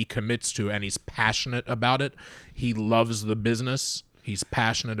and he commits to it and he's passionate about it. He loves the business. He's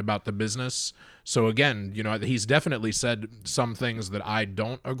passionate about the business. So again, he's definitely said some things that I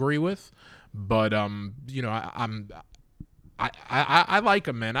don't agree with, but I like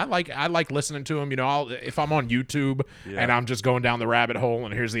him, man. I like listening to him. If I'm on YouTube and I'm just going down the rabbit hole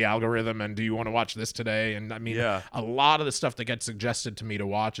and here's the algorithm and do you want to watch this today? And a lot of the stuff that gets suggested to me to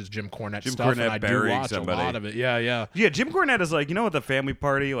watch is Jim Cornette stuff, and I do watch a lot of it. Yeah. Yeah, Jim Cornette is like, at the family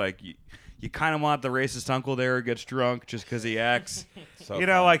party, like you kind of want the racist uncle there who gets drunk just because he acts.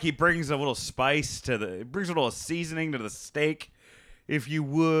 Like he brings a little spice brings a little seasoning to the steak, if you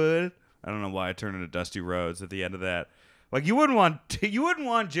would. I don't know why I turned into Dusty Rhodes at the end of that. Like you wouldn't want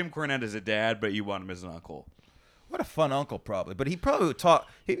Jim Cornette as a dad, but you want him as an uncle. What a fun uncle, probably. But he probably would talk.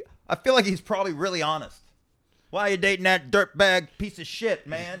 I feel like he's probably really honest. Why are you dating that dirtbag piece of shit,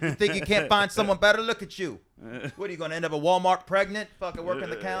 man? You think you can't find someone better? Look at you. What are you going to end up at Walmart pregnant? Fucking working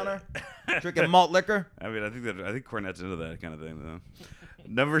the counter, drinking malt liquor. I mean, I think Cornette's into that kind of thing, though.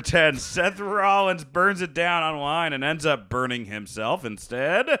 Number 10, Seth Rollins burns it down online and ends up burning himself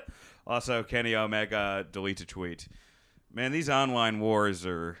instead. Also, Kenny Omega deletes a tweet. Man, these online wars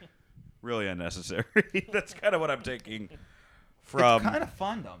are really unnecessary. That's kind of what I'm taking from. It's kind of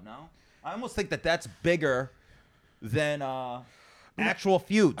fun, though, no? I almost think that's bigger than actual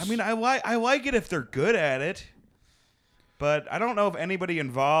feuds. I mean, I like it if they're good at it, but I don't know if anybody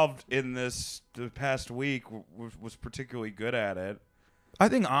involved in the past week was particularly good at it. I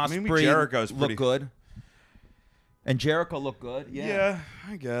think Ospreay Jericho's looked good. And Jericho looked good, yeah. Yeah,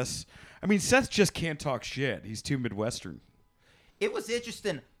 I guess. I mean, Seth just can't talk shit. He's too Midwestern. It was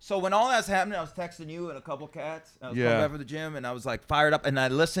interesting. So when all that's happening, I was texting you and a couple cats. I was coming back from the gym, and I was like fired up. And I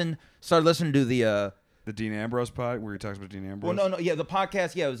started listening to the Dean Ambrose pod where he talks about Dean Ambrose. Well, no, yeah, the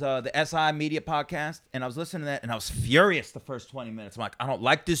podcast. Yeah, it was the SI Media podcast, and I was listening to that, and I was furious the first 20 minutes. I'm like, I don't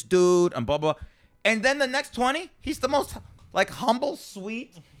like this dude, and blah blah. And then the next 20, he's the most humble,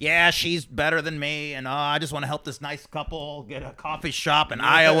 sweet. Yeah, she's better than me, and I just want to help this nice couple get a coffee shop in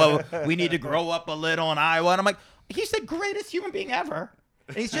Iowa. We need to grow up a little in Iowa. And I'm like, he's the greatest human being ever.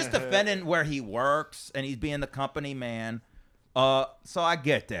 And he's just defending where he works, and he's being the company man. So I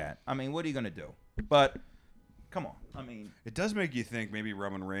get that. I mean, what are you going to do? But come on. I mean, it does make you think maybe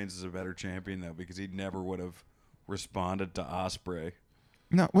Roman Reigns is a better champion, though, because he never would have responded to Ospreay.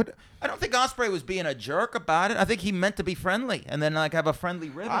 No, I don't think Ospreay was being a jerk about it. I think he meant to be friendly and then have a friendly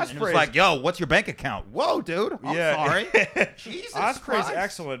ribbon. And it was like, yo, what's your bank account? Whoa, dude. I'm sorry. Jesus Ospreay's Christ.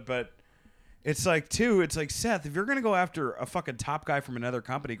 excellent, but It's like, too, it's like, Seth, if you're going to go after a fucking top guy from another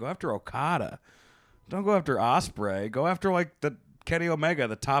company, go after Okada. Don't go after Ospreay. Go after, like, the Kenny Omega,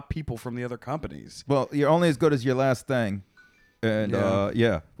 the top people from the other companies. Well, you're only as good as your last thing. And,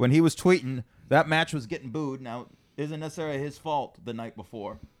 when he was tweeting, that match was getting booed. Now, it isn't necessarily his fault the night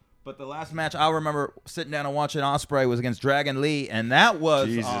before. But the last match I remember sitting down and watching Ospreay was against Dragon Lee, and that was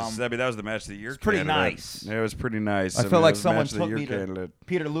Jesus. That was the match of the year. Pretty nice. Yeah, it was pretty nice. I felt like someone took me to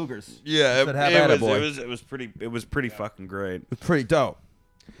Peter Luger's. Yeah, it was pretty fucking great. It was pretty dope.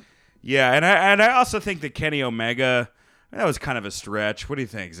 Yeah, and I also think that Kenny Omega, that was kind of a stretch. What do you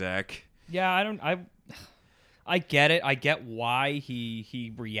think, Zach? Yeah, I get it. I get why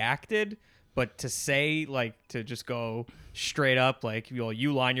he reacted. But to say, like, to just go straight up, like,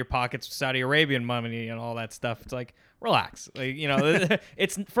 you line your pockets with Saudi Arabian money and all that stuff, it's like, relax. Like,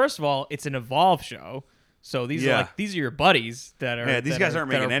 it's first of all, it's an Evolve show, so these are your buddies that are these guys aren't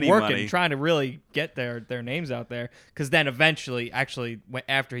making any working, money, trying to really get their names out there. Because then eventually, actually,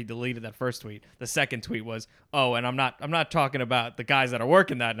 after he deleted that first tweet, the second tweet was, oh, and I'm not talking about the guys that are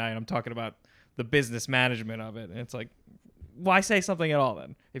working that night. I'm talking about the business management of it, and it's like, why say something at all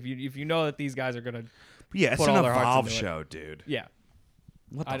then? If you know that these guys are gonna, it's an Evolve show, dude. Yeah.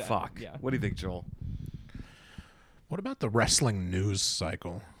 What the fuck? Yeah. What do you think, Joel? What about the wrestling news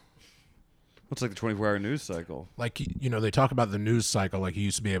cycle? What's like the 24-hour news cycle? Like, they talk about the news cycle. Like, you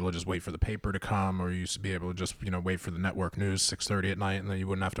used to be able to just wait for the paper to come, or you used to be able to just, wait for the network news 6:30 at night, and then you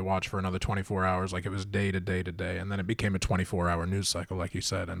wouldn't have to watch for another 24 hours. Like, it was day to day to day, and then it became a 24-hour news cycle, like you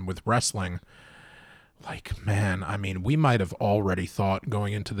said. And with wrestling, like, man, I mean, we might have already thought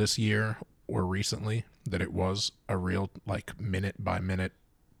going into this year or recently that it was a real, like, minute-by-minute,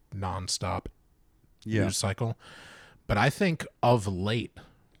 nonstop news cycle. But I think of late,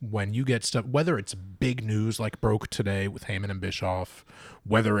 when you get stuff, whether it's big news like broke today with Heyman and Bischoff,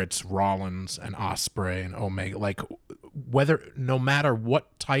 whether it's Rollins and Ospreay and Omega, like, no matter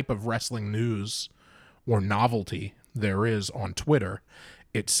what type of wrestling news or novelty there is on Twitter,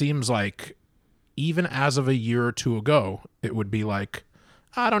 it seems like even as of a year or two ago, it would be like,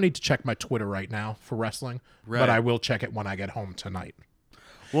 I don't need to check my Twitter right now for wrestling, but I will check it when I get home tonight.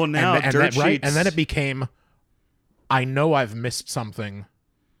 Well, now and then it became, I know I've missed something.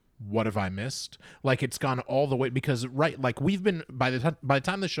 What have I missed? Like, it's gone all the way because like we've been by the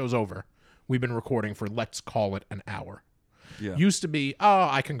time the show's over, we've been recording for, let's call it, an hour. Yeah. Used to be,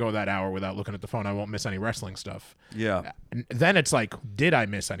 I can go that hour without looking at the phone. I won't miss any wrestling stuff. Yeah. And then it's like, did I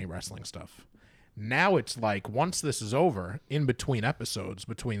miss any wrestling stuff? Now it's like, once this is over, in between episodes,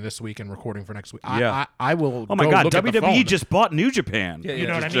 between this week and recording for next week, I will. Oh my God! Look WWE just bought New Japan. You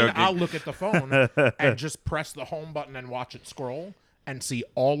know what I mean? Joking. I'll look at the phone and just press the home button and watch it scroll and see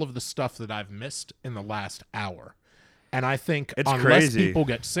all of the stuff that I've missed in the last hour. And I think unless people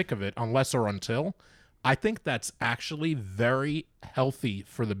get sick of it, unless or until, I think that's actually very healthy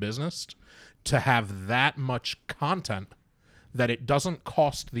for the business to have that much content that it doesn't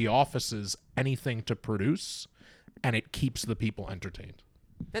cost the offices anything to produce, and it keeps the people entertained.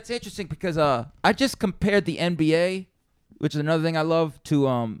 That's interesting because I just compared the NBA, which is another thing I love,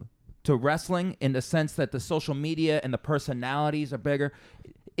 to wrestling in the sense that the social media and the personalities are bigger.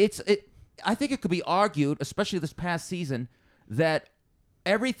 I think it could be argued, especially this past season, that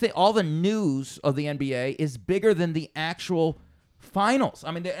all the news of the NBA is bigger than the actual finals.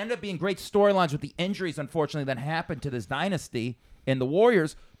 I mean, there ended up being great storylines with the injuries, unfortunately, that happened to this dynasty in the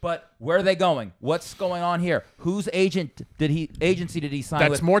Warriors. But where are they going? What's going on here? Whose agency did he sign with?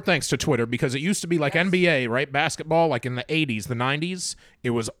 That's more thanks to Twitter, because it used to be like NBA, right? Basketball, like in the 80s, the 90s, it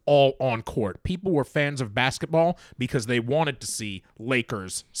was all on court. People were fans of basketball because they wanted to see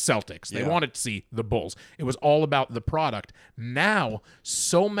Lakers, Celtics. They wanted to see the Bulls. It was all about the product. Now,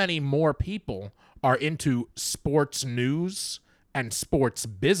 so many more people are into sports news and sports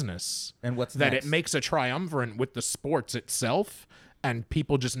business, and what's that next? It makes a triumvirate with the sports itself, and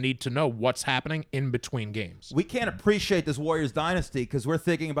people just need to know what's happening in between games. We can't appreciate this Warriors dynasty because we're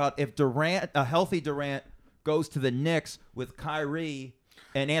thinking about if a healthy Durant goes to the Knicks with Kyrie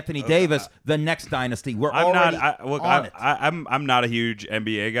and Anthony Davis, the next dynasty. I'm not a huge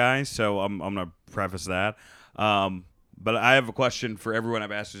NBA guy, so I'm gonna preface that. But I have a question for everyone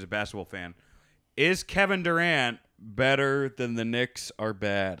I've asked who's a basketball fan: is Kevin Durant better than the Knicks are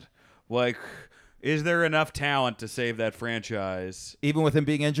bad? Like, is there enough talent to save that franchise? Even with him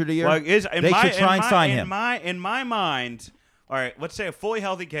being injured a year? Like, they should try and sign him. In my mind, all right, let's say a fully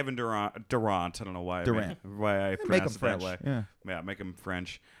healthy Kevin Durant. I don't know why I pronounce it that way. Yeah, make him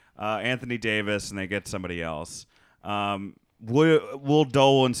French. Anthony Davis, and they get somebody else. Will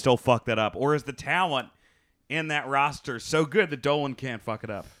Dolan still fuck that up? Or is the talent in that roster so good that Dolan can't fuck it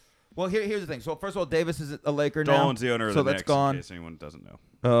up? Well, here's the thing. So first of all, Davis is a Laker now. Dolan's the owner of so the that's Knicks, gone. in case anyone doesn't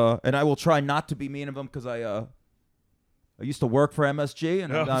know. And I will try not to be mean of him because I used to work for MSG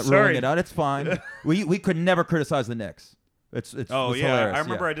and I'm not sorry. ruling it out. It's fine. we could never criticize the Knicks. It's hilarious. I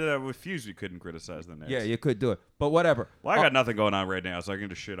remember I did that with Fuse. You couldn't criticize the Knicks. Yeah, you could do it, but whatever. Well, I got nothing going on right now, so I can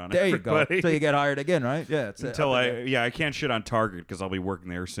just shit on There everybody. you go. Until you get hired again, right? Yeah. It's Until I can't shit on Target because I'll be working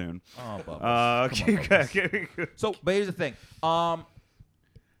there soon. Oh, Bubbles. So, but here's the thing.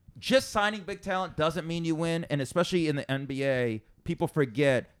 Just signing big talent doesn't mean you win, and especially in the NBA, people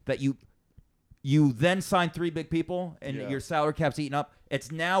forget that you then sign 3 big people and your salary cap's eaten up.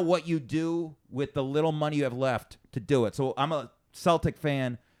 It's now what you do with the little money you have left to do it. So I'm a Celtic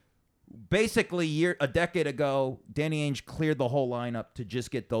fan. Basically, a decade ago, Danny Ainge cleared the whole lineup to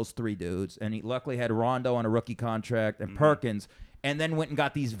just get those 3 dudes, and he luckily had Rondo on a rookie contract and Perkins, and then went and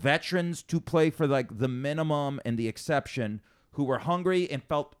got these veterans to play for like the minimum and the exception, who were hungry and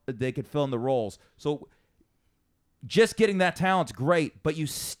felt they could fill in the roles. So just getting that talent's great, but you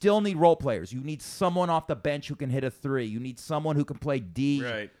still need role players. You need someone off the bench who can hit a 3. You need someone who can play D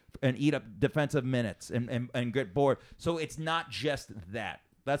and eat up defensive minutes and get bored. So it's not just that.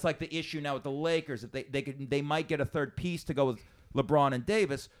 That's like the issue now with the Lakers. If they might get a third piece to go with LeBron and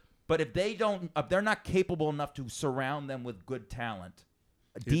Davis, but if they're not capable enough to surround them with good talent,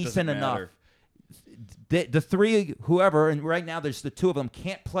 decent enough. The 3, whoever, and right now there's the 2 of them,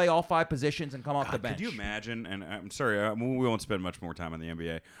 can't play all 5 positions and come off the bench. Could you imagine? And I'm sorry, we won't spend much more time on the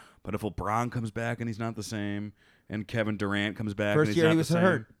NBA. But if LeBron comes back and he's not the same, and Kevin Durant comes back, first and he's year not he was the same,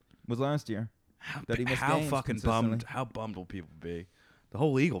 hurt was last year. How fucking bummed? How bummed will people be? The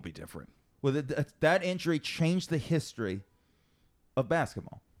whole league will be different. Well, that injury changed the history of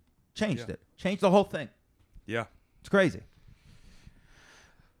basketball. Changed it. Changed the whole thing. Yeah, it's crazy.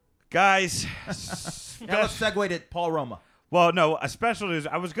 Guys, now let's segue to Paul Roma. Well, no, a special news.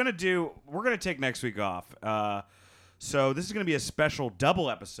 We're going to take next week off. So this is going to be a special double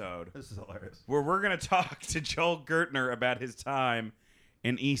episode. This is hilarious. Where we're going to talk to Joel Gertner about his time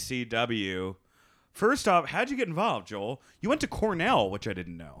in ECW. First off, how'd you get involved, Joel? You went to Cornell, which I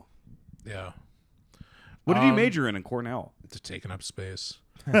didn't know. Yeah. What did you major in Cornell? To taking up space.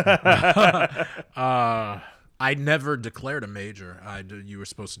 I never declared a major. You were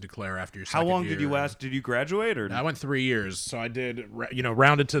supposed to declare after your second year. How long did you last? Did you graduate? Or I went 3 years. So I did,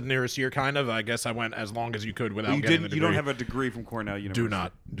 rounded to the nearest year, kind of. I guess I went as long as you could without getting the degree. You don't have a degree from Cornell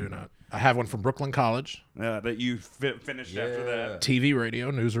University? Do not. I have one from Brooklyn College. That you finished after that. TV, radio,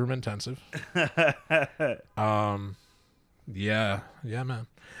 newsroom intensive. Yeah, man.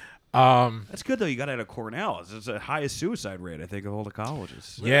 That's good though. You got out of Cornell. It's the highest suicide rate I think of all the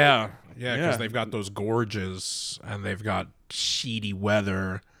colleges. Yeah, because they've got those gorges and they've got shitty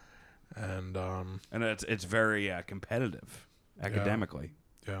weather, and it's very competitive academically.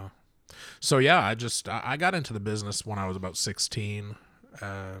 Yeah. So yeah, I got into the business when I was about 16,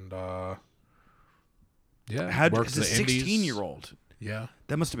 and as a 16-year-old? Yeah,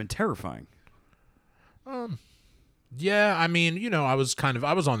 that must have been terrifying. Yeah, I mean, I was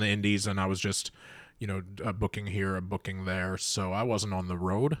on the indies and I was just, a booking here, a booking there, so I wasn't on the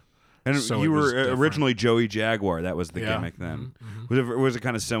road. And so you were originally Joey Jaguar. That was the gimmick then. Mm-hmm. Was it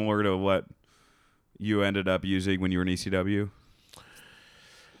kind of similar to what you ended up using when you were in ECW?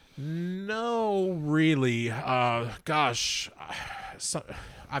 No, really. Gosh,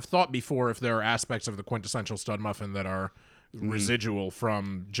 I've thought before if there are aspects of the quintessential stud muffin that are residual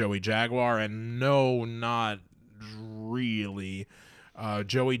from Joey Jaguar, and no, not really.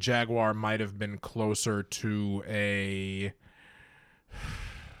 Joey Jaguar might have been closer to a...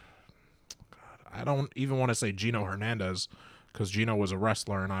 I don't even want to say Gino Hernandez, because Gino was a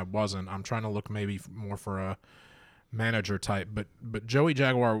wrestler and I wasn't. I'm trying to look maybe more for a manager type, but Joey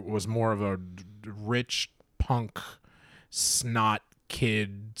Jaguar was more of a rich punk snot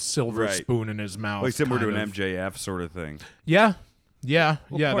kid, silver spoon in his mouth, like similar to an MJF sort of thing. Yeah,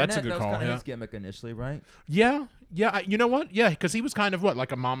 Well, that's a good that was call. kind of his gimmick initially, right? Yeah. You know what? Yeah, because he was kind of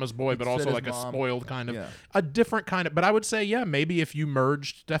like a mama's boy, but also like a spoiled kind of, a different kind of. But I would say, maybe if you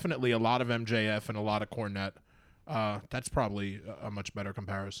merged, definitely a lot of MJF and a lot of Cornette. That's probably a much better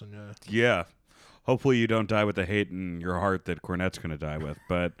comparison. Yeah. Hopefully you don't die with the hate in your heart that Cornette's going to die with.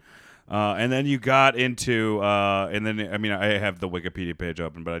 But and then you got into and then I have the Wikipedia page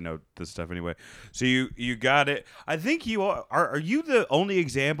open, but I know this stuff anyway. So you got it. I think you are you the only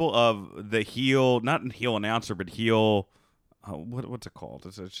example of the heel, not heel announcer, but heel. What's it called?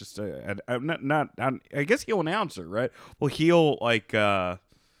 It's just I guess heel announcer, right? Well, heel like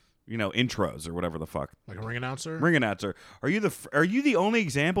intros or whatever the fuck. Like a ring announcer. Ring announcer. Are you the only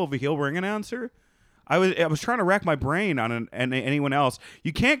example of a heel ring announcer? I was trying to rack my brain on anyone else.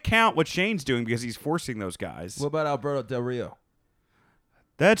 You can't count what Shane's doing because he's forcing those guys. What about Alberto Del Rio?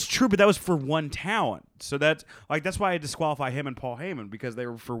 That's true, but that was for one talent. So that's why I disqualify him and Paul Heyman, because they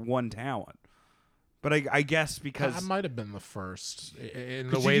were for one talent. But I guess because I might have been the first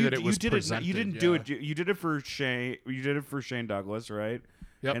in the way that it was presented. You didn't do it. You did it for Shane. You did it for Shane Douglas, right?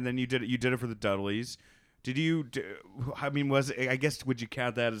 Yep. And then you did it for the Dudleys. Did you? I mean, I guess would you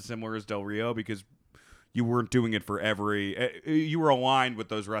count that as similar as Del Rio, because you weren't doing it for every. You were aligned with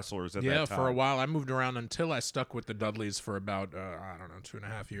those wrestlers at that time. Yeah, for a while I moved around until I stuck with the Dudleys for about I don't know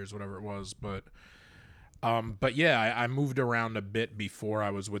 2.5 years, whatever it was. But yeah, I moved around a bit before I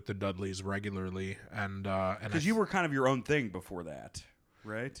was with the Dudleys regularly, and because you were kind of your own thing before that,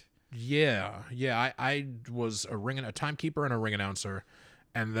 right? Yeah. I was a timekeeper and a ring announcer,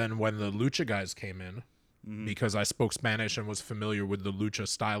 and then when the Lucha guys came in, because I spoke Spanish and was familiar with the Lucha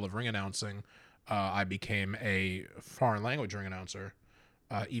style of ring announcing, I became a foreign language ring announcer,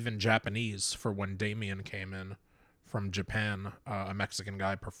 even Japanese, for when Damien came in from Japan, a Mexican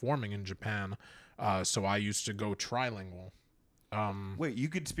guy performing in Japan. So I used to go trilingual. Wait, you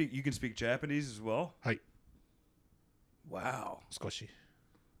can speak Japanese as well? Hi. Wow. Skoshi.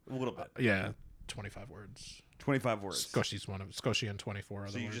 A little bit. Yeah, 25 words. 25 words. Skoshi's one of Skoshi and 24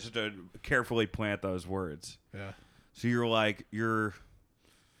 other So you words. just have to carefully plant those words. Yeah. So you're like you're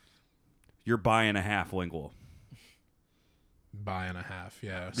by and a half lingual. By and a half,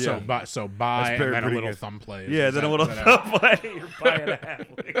 yeah. Yeah. So by That's and then a pretty little good. thumb play. Yeah, then a little thumb play. You're by and a half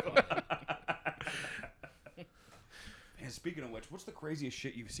lingual. And speaking of which, what's the craziest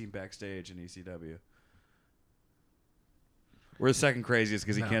shit you've seen backstage in ECW? We're the second craziest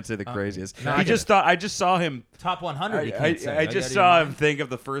because he can't say the craziest. No, I just saw him. Top 100. I just saw him think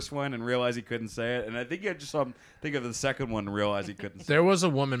of the first one and realize he couldn't say it, and I think I just saw him think of the second one and realize he couldn't say it. There was a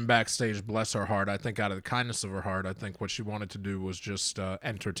woman backstage, bless her heart. I think out of the kindness of her heart, I think what she wanted to do was just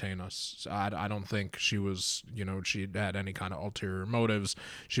entertain us. So I don't think she was, she had any kind of ulterior motives.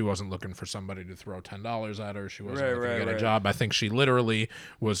 She wasn't looking for somebody to throw $10 at her. She wasn't looking to get a job. I think she literally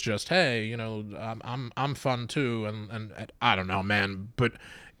was just, hey, I'm fun too, and I don't know, man. But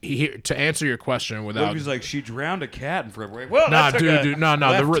to answer your question without, He's like, she drowned a cat in front of her. Well, nah, dude, no.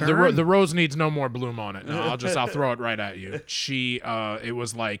 turn. The rose needs no more bloom on it. No, I'll throw it right at you. It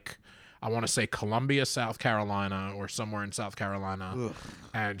was like, I want to say Columbia, South Carolina, or somewhere in South Carolina. Ugh.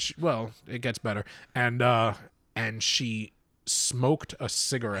 And it gets better. And she smoked a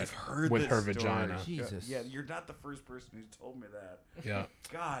cigarette with her vagina. Jesus. Yeah, you're not the first person who's told me that. Yeah.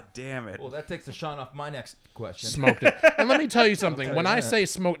 God damn it. Well, that takes the shine off my next question. Smoked it. And let me tell you something. When I say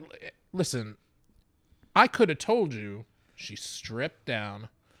smoked, listen, I could have told you she stripped down,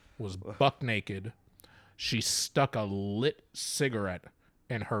 was buck naked. She stuck a lit cigarette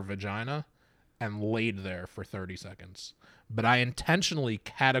in her vagina and laid there for 30 seconds. But I intentionally,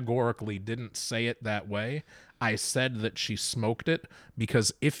 categorically didn't say it that way. I said that she smoked it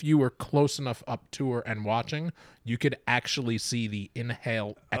because if you were close enough up to her and watching, you could actually see the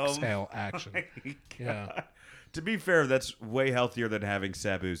inhale, exhale action. Yeah. To be fair, that's way healthier than having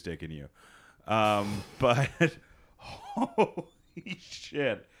Sabu's dick in you. But holy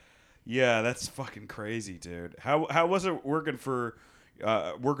shit. Yeah, that's fucking crazy, dude. How was it working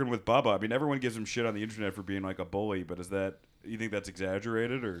with Bubba? I mean, everyone gives him shit on the internet for being like a bully, but you think that's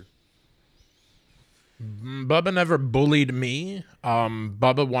exaggerated, or? Bubba never bullied me.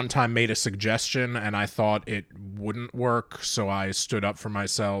 Bubba one time made a suggestion, and I thought it wouldn't work, so I stood up for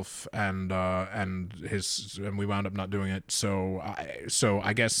myself, and we wound up not doing it. So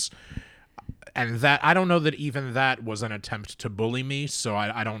I guess, and that I don't know that even that was an attempt to bully me. So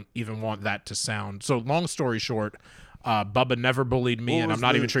I don't even want that to sound. So long story short, Bubba never bullied me, and I'm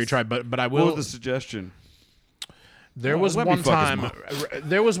not even sure he tried. But I will. What was the suggestion? There was one time.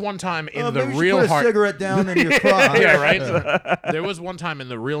 There was one time in the maybe real put a heart. cigarette down in your crotch. Yeah, right. There was one time in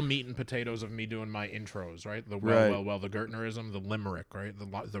the real meat and potatoes of me doing my intros, right? The well, the Gertnerism, the limerick, right?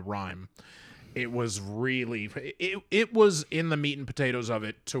 The rhyme. It was really. It was in the meat and potatoes of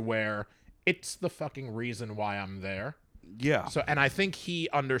it to where it's the fucking reason why I'm there. Yeah. So, and I think he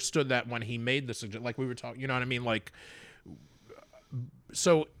understood that when he made the suggestion. Like we were talking, you know what I mean? Like,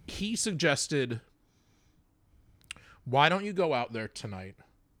 so he suggested, why don't you go out there tonight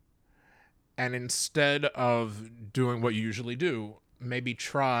and instead of doing what you usually do, maybe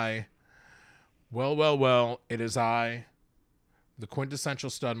try, well, it is I, the quintessential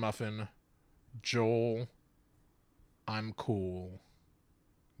stud muffin, Joel, I'm cool,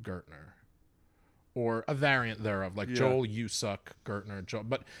 Gertner. Or a variant thereof, like Joel, you suck, Gertner, Joel.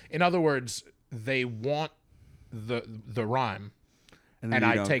 But in other words, they want the rhyme. And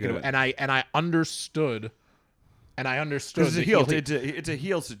I take it away. And I understood. And I understood. It's a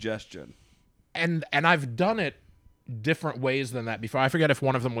heel suggestion. And I've done it different ways than that before. I forget if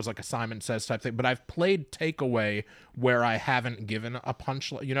one of them was like a Simon Says type thing, but I've played takeaway where I haven't given a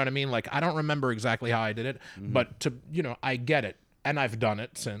punch. You know what I mean? Like, I don't remember exactly how I did it, but I get it. And I've done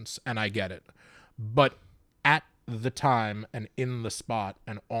it since, and I get it. But at the time and in the spot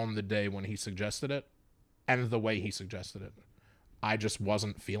and on the day when he suggested it and the way he suggested it, I just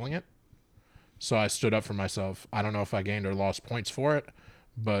wasn't feeling it. So I stood up for myself. I don't know if I gained or lost points for it,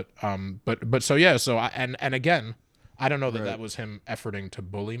 but so yeah. So and again, I don't know that that was him efforting to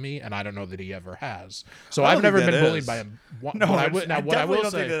bully me, and I don't know that he ever has. So I've never been bullied by him. No, I definitely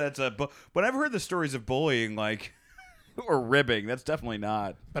don't think that that's a. But I've heard the stories of bullying, like. Or ribbing. That's definitely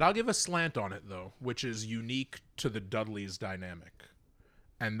not. But I'll give a slant on it, though, which is unique to the Dudleys dynamic.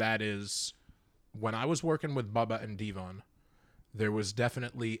 And that is, when I was working with Bubba and Devon, there was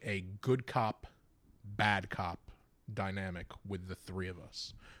definitely a good cop, bad cop dynamic with the three of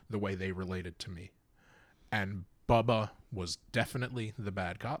us, the way they related to me. And Bubba was definitely the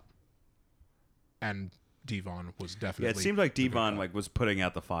bad cop. And Devon was definitely. Yeah, it seemed like Devon was putting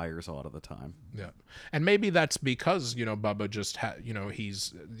out the fires a lot of the time. Yeah, and maybe that's because Bubba just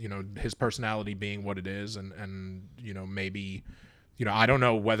he's his personality being what it is, and maybe I don't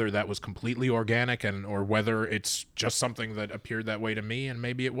know whether that was completely organic or whether it's just something that appeared that way to me, and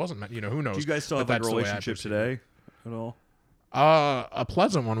maybe it wasn't. Who knows? Do you guys still have a relationship today at all? A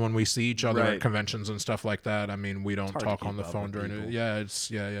pleasant one when we see each other at conventions and stuff like that. I mean, we don't talk on the phone during it. Yeah,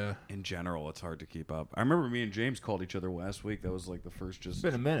 yeah. In general, it's hard to keep up. I remember me and James called each other last week. That was like the first It's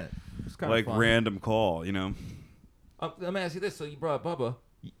been a minute. It's kind of random call, Let me ask you this. So you brought Bubba.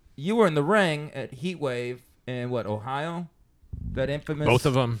 You were in the ring at Heatwave in Ohio? That infamous. Both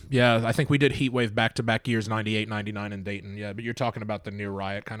of them. Yeah, I think we did Heatwave back-to-back years, 98, 99 in Dayton. Yeah, but you're talking about the near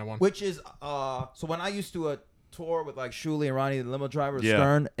Riot kind of one. Which is, so when I used to tour with like Shuley and Ronnie, the limo driver,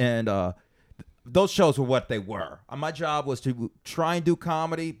 Stern, and those shows were what they were. My job was to try and do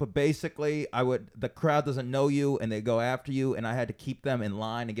comedy, but basically the crowd doesn't know you and they go after you, and I had to keep them in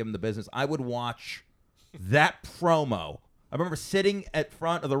line and give them the business. I would watch that promo. I remember sitting at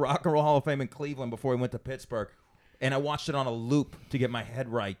front of the Rock and Roll Hall of Fame in Cleveland before we went to Pittsburgh, and I watched it on a loop to get my head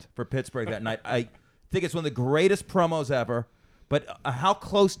right for Pittsburgh that night. I think it's one of the greatest promos ever, but how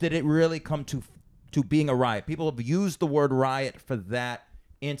close did it really come to being a riot? People have used the word riot for that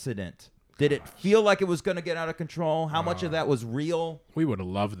incident. Did it feel like it was going to get out of control? How much of that was real? We would have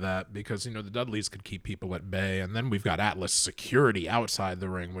loved that because, the Dudleys could keep people at bay. And then we've got Atlas security outside the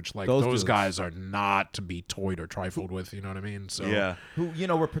ring, which, those guys are not to be toyed or trifled with. You know what I mean? So yeah. Who,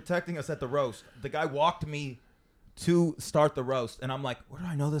 were protecting us at the roast. The guy walked me to start the roast, and I'm like, where do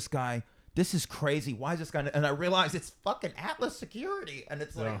I know this guy? This is crazy. Why is this guy? And I realized it's fucking Atlas security. And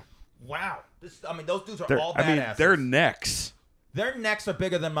it's like... Wow. Those dudes are all badasses. Their necks. Their necks are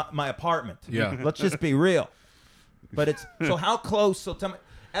bigger than my apartment. Yeah. Let's just be real. But it's... So how close... So tell me,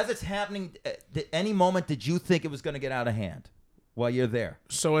 as it's happening, at any moment did you think it was going to get out of hand while you're there?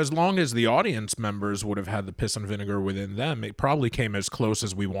 So as long as the audience members would have had the piss and vinegar within them, it probably came as close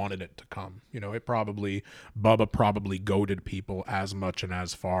as we wanted it to come. Bubba probably goaded people as much and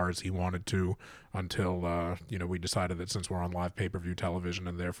as far as he wanted to until, we decided that since we're on live pay-per-view television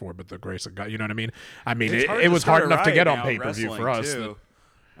and therefore, but the grace of God, you know what I mean? It was hard enough to get on pay-per-view for us.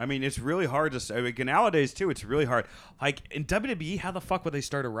 It's really hard to say. Nowadays, too, it's really hard. Like, in WWE, how the fuck would they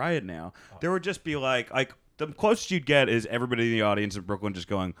start a riot now? There would just be like the closest you'd get is everybody in the audience in Brooklyn just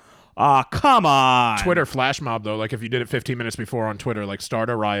going, come on. Twitter flash mob, though. Like, if you did it 15 minutes before on Twitter, start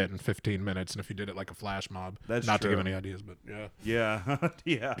a riot in 15 minutes. And if you did it like a flash mob, that's not true. To give any ideas, but yeah. Yeah.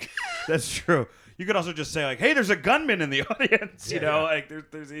 Yeah. That's true. You could also just say, hey, there's a gunman in the audience.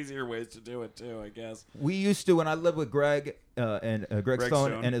 There's easier ways to do it, too, I guess. We used to, when I lived with Greg and Greg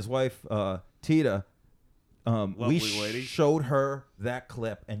Stone and his wife, Tita, we showed her that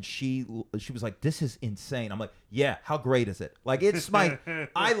clip, and she was like, this is insane. I'm like, yeah, how great is it? It's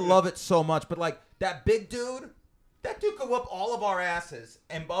I love it so much, but that big dude, could whoop all of our asses,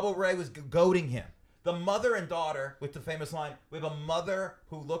 and Bubba Ray was goading him. The mother and daughter with the famous line, we have a mother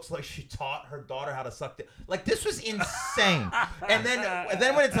who looks like she taught her daughter how to suck dick. This was insane. and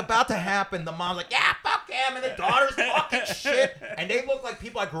then when it's about to happen, the mom's like, yeah, fuck him, and the daughter's talking shit. And they look like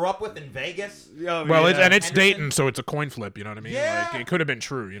people I grew up with in Vegas. It's Dayton, so it's a coin flip, you know what I mean? Yeah. It could have been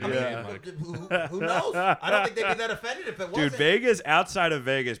true, you know what I mean? Who knows? I don't think they'd be that offended if it wasn't. Dude, Vegas, outside of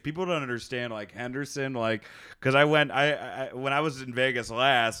Vegas, people don't understand, Henderson, because when I was in Vegas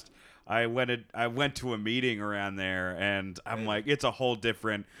last, I went to a meeting around there, and I'm like, it's a whole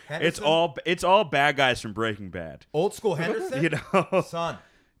different. Henderson? It's all bad guys from Breaking Bad. Old school Henderson, You know, son.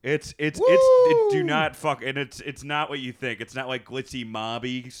 It do not fuck, and it's not what you think. It's not like glitzy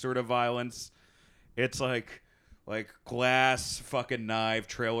mobby sort of violence. It's like glass fucking knife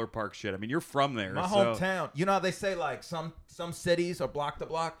trailer park shit. I mean, you're from there. My hometown. You know how they say like some cities are block to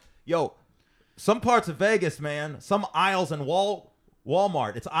block. Yo, some parts of Vegas, man. Some aisles in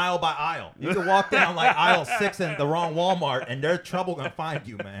Walmart. It's aisle by aisle. You can walk down like aisle 6 in the wrong Walmart, and there's trouble gonna find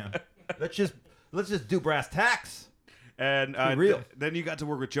you, man. Let's just do brass tacks. And real. Then you got to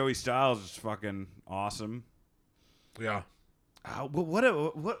work with Joey Styles, which is fucking awesome. Yeah. What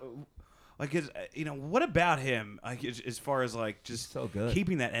about him? Like as far as like just so good.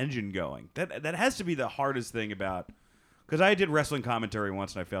 keeping that engine going. That has to be the hardest thing about. Because I did wrestling commentary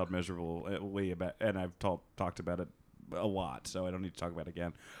once and I failed miserably about, and I've talked about it a lot, so I don't need to talk about it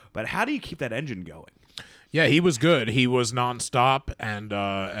again. But how do you keep that engine going? Yeah, he was good. He was nonstop, and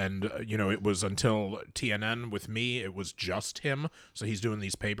it was until TNN with me. It was just him. So he's doing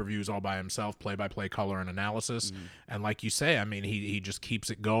these pay-per-views all by himself, play-by-play color and analysis. And like you say, I mean, he just keeps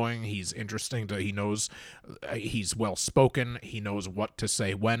it going. He's interesting. He knows he's well-spoken. He knows what to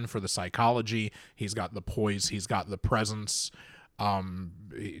say when for the psychology. He's got the poise. He's got the presence.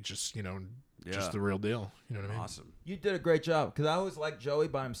 Just the real deal. You know what I mean? Awesome. You did a great job because I always liked Joey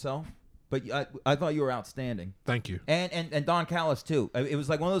by himself. But I thought you were outstanding. Thank you. And Don Callis, too. It was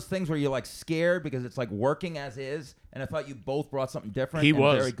like one of those things where you're like scared because it's like working as is. And I thought you both brought something different. He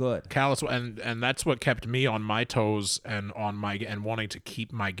was very good. Callis, and that's what kept me on my toes and wanting to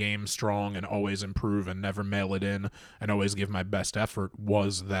keep my game strong and always improve and never mail it in and always give my best effort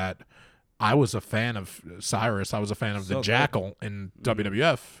was that I was a fan of Cyrus. I was a fan of the Jackal in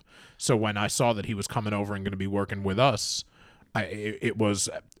WWF. So when I saw that he was coming over and going to be working with us, it was...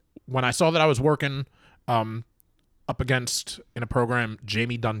 When I saw that I was working up against, in a program,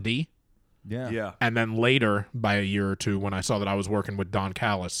 Jamie Dundee. Yeah. And then later, by a year or two, when I saw that I was working with Don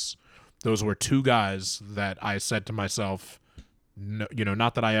Callis, those were two guys that I said to myself, no,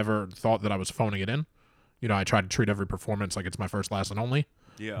 not that I ever thought that I was phoning it in. I tried to treat every performance like it's my first, last, and only.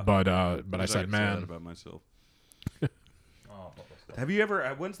 Yeah. But I said, man. About myself. Have you ever?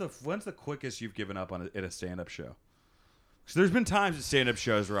 When's the quickest you've given up on at a stand-up show? So there's been times at stand-up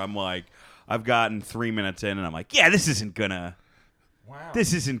shows where I'm like, I've gotten 3 minutes in and I'm like, yeah, this isn't gonna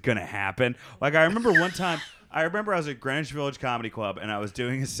happen. Like I remember one time, I was at Greenwich Village Comedy Club and I was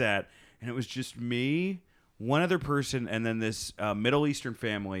doing a set and it was just me, one other person, and then this Middle Eastern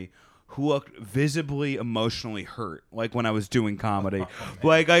family who looked visibly emotionally hurt, like when I was doing comedy,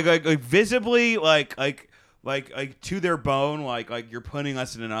 like visibly like to their bone, like you're putting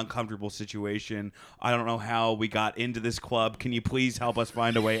us in an uncomfortable situation. I don't know how we got into this club. Can you please help us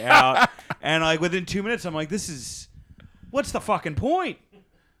find a way out? And like within 2 minutes, I'm like, what's the fucking point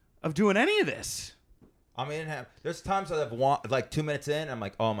of doing any of this? I mean, there's times that I've like 2 minutes in, I'm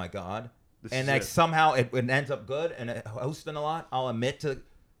like, oh my God. And like it. somehow it ends up good and hosting a lot. I'll admit to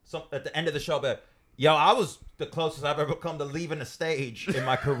at the end of the show, but yo, I was the closest I've ever come to leaving a stage in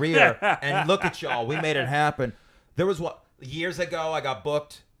my career. And look at y'all. We made it happen. There was years ago, I got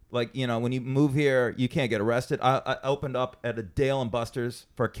booked. Like, when you move here, you can't get arrested. I opened up at a Dale and Buster's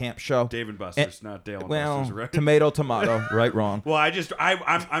for a camp show. Dave and Buster's, not Dale and Buster's, right? Tomato, right, wrong. Well,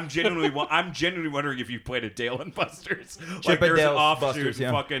 I'm genuinely wondering if you played at Dale and Buster's. Chip like and there's an Dale's offshoot Buster's,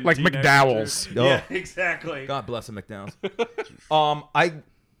 yeah. fucking Like teenage McDowell's. picture. Yeah, exactly. God bless the McDowell's.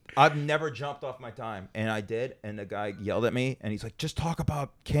 I've never jumped off my time, and I did, and the guy yelled at me, and he's like, just talk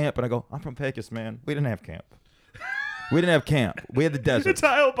about camp. And I go, I'm from Vegas, man. We didn't have camp. We had the desert. It's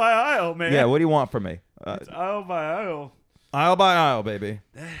aisle by aisle, man. Yeah, what do you want from me? It's aisle by aisle. Aisle by aisle, baby.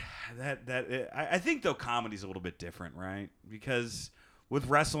 I think, though, comedy's a little bit different, right? Because with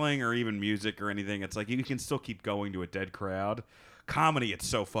wrestling or even music or anything, it's like you can still keep going to a dead crowd. Comedy, it's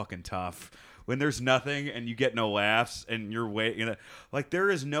so fucking tough. When there's nothing and you get no laughs and you're waiting, like there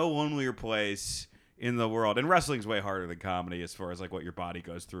is no lonelier place in the world. And wrestling's way harder than comedy as far as like what your body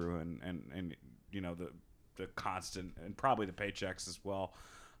goes through and the constant and probably the paychecks as well.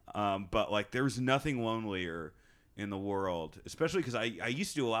 But like there's nothing lonelier in the world, especially because I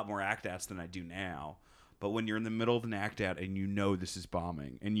used to do a lot more act outs than I do now. But when you're in the middle of an act out and this is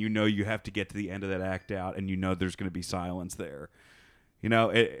bombing and you have to get to the end of that act out and there's going to be silence there.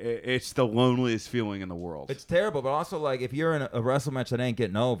 It's the loneliest feeling in the world. It's terrible, but also, like, if you're in a wrestle match that ain't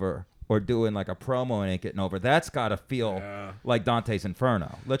getting over or doing, like, a promo and ain't getting over, that's got to feel like Dante's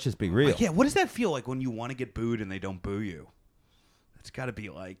Inferno. Let's just be real. Yeah, what does that feel like when you want to get booed and they don't boo you? That's got to be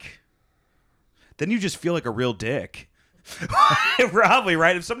like... Then you just feel like a real dick. Probably,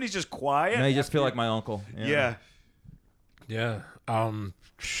 right? If somebody's just quiet. No, you just feel like my uncle. Yeah. Yeah.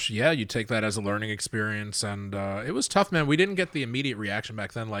 Yeah, you take that as a learning experience, and it was tough, man. We didn't get the immediate reaction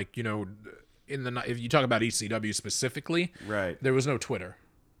back then. Like, you know, if you talk about ECW specifically, right, there was no Twitter.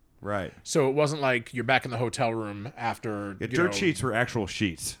 Right. So it wasn't like you're back in the hotel room after. Dirt sheets were actual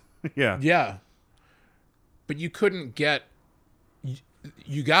sheets. Yeah. Yeah. But you couldn't get.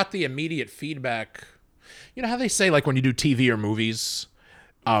 You got the immediate feedback. You know how they say, like, when you do TV or movies,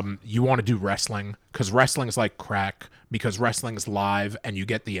 you want to do wrestling because wrestling's like crack, because wrestling's live and you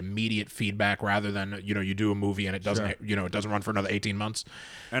get the immediate feedback rather than, you know, you do a movie and it doesn't, you know, it doesn't run for another 18 months.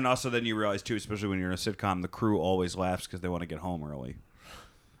 And also then you realize too, especially when you're in a sitcom, the crew always laughs because they want to get home early.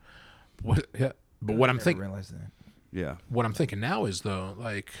 Yeah. But what I'm thinking, yeah, what I'm thinking now is, though,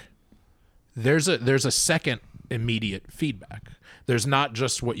 like, there's a second immediate feedback. There's not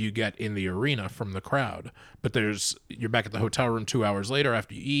just what you get in the arena from the crowd, but you're back at the hotel room 2 hours later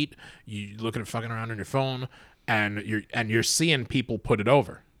after you eat, you looking at fucking around on your phone, and you're seeing people put it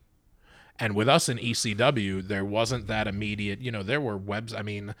over. And with us in ECW, there wasn't that immediate, you know, there were webs. I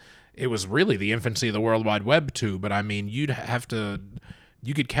mean, it was really the infancy of the World Wide Web too, but I mean, you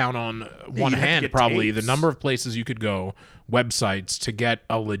could count on one hand probably the number of places you could go, websites, to get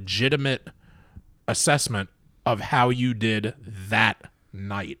a legitimate assessment of how you did that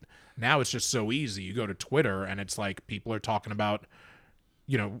night. Now it's just so easy. You go to Twitter and it's like people are talking about,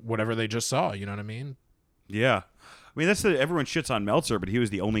 you know, whatever they just saw. You know what I mean? Yeah. I mean, everyone shits on Meltzer, but he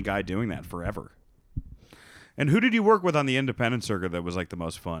was the only guy doing that forever. And who did you work with on the independent circuit that was like the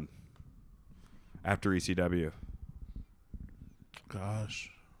most fun after ECW?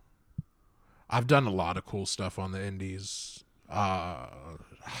 Gosh. I've done a lot of cool stuff on the indies.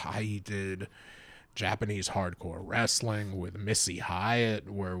 I did Japanese hardcore wrestling with Missy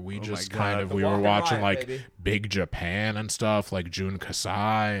Hyatt, where we we were watching like baby. Big Japan and stuff, like Jun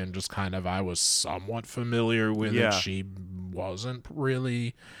Kasai, and just kind of, I was somewhat familiar with it. She wasn't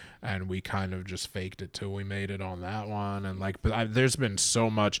really, and we kind of just faked it till we made it on that one. And like, but there's been so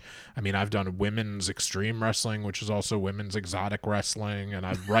much. I mean, I've done women's extreme wrestling, which is also women's exotic wrestling, and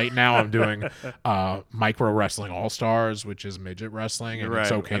right now I'm doing micro wrestling all stars, which is midget wrestling, and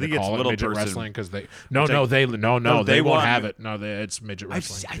it's okay to call it midget wrestling because they won't have it. No, it's midget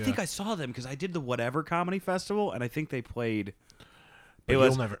wrestling. I think I saw them because I did the Whatever Comedy Festival, and I think they played.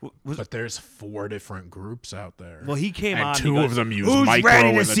 But there's 4 different groups out there. Well, he came and on. Two of them use Who's micro.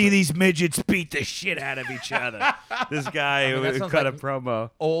 ready to see these midgets beat the shit out of each other? This guy who cut a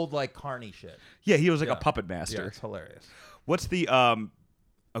promo. Old, like, Carney shit. Yeah, he was like a puppet master. Yeah, it's hilarious. What's the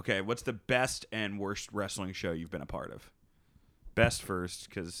what's the best and worst wrestling show you've been a part of? Best first,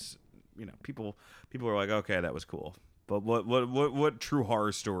 because, you know, people are like, okay, that was cool. But what true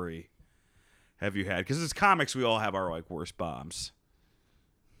horror story have you had? Because as comics, we all have our like worst bombs.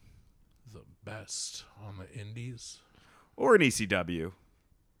 The best on the indies, or an ECW,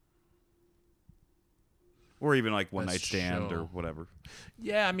 or even like One Night Stand or whatever.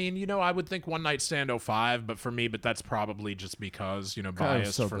 Yeah, I mean, you know, I would think One Night Stand 05, but for me, that's probably just because, you know,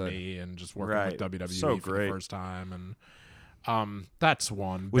 bias for me and just working with WWE for the first time, and that's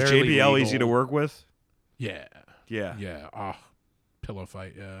one. Was JBL easy to work with? Yeah. Pillow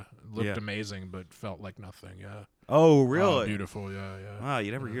fight. Yeah, looked amazing, but felt like nothing. Yeah. Oh, really? Beautiful. Yeah. Wow,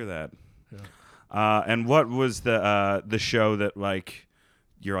 you never hear that. Yeah. And what was the show that, like,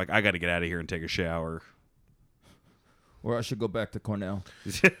 you're like, I got to get out of here and take a shower? Or I should go back to Cornell.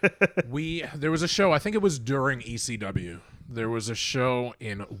 There was a show, I think it was during ECW. There was a show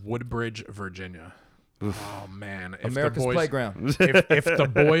in Woodbridge, Virginia. Oof. Oh man, America's Playground. if the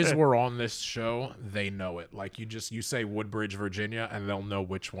boys were on this show, they know it. Like, you say Woodbridge, Virginia, and they'll know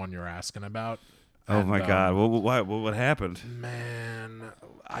which one you're asking about. Oh my God! What happened? Man,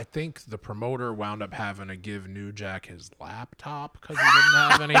 I think the promoter wound up having to give New Jack his laptop because he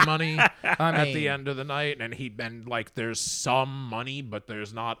didn't have any money at the end of the night, and he'd been like, "There's some money, but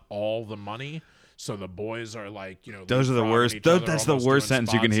there's not all the money." So the boys are like, you know, those are the worst. That's the worst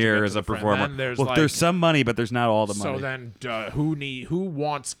sentence you can hear as a performer. There's some money, but there's not all the money. So then, who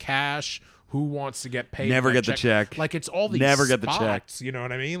wants cash? Who wants to get paid? Never get the check. Like, it's all these get the check. You know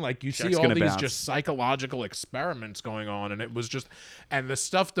what I mean? Like, you see all these just psychological experiments going on, and it was just, and the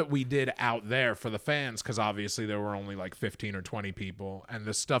stuff that we did out there for the fans, because obviously there were only like 15 or 20 people, and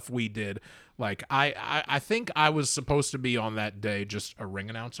the stuff we did, like, I think I was supposed to be on that day just a ring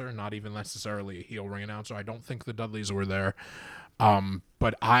announcer, not even necessarily a heel ring announcer. I don't think the Dudleys were there.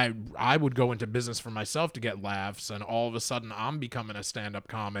 But I would go into business for myself to get laughs, and all of a sudden I'm becoming a stand-up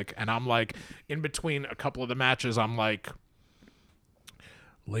comic, and I'm like, in between a couple of the matches, I'm like,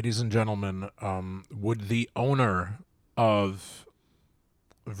 ladies and gentlemen, would the owner of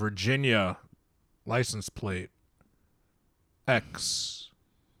Virginia license plate X2C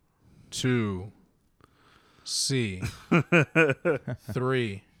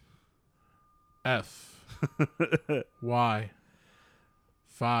 3 F Y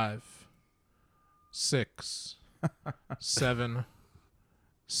 5 6 7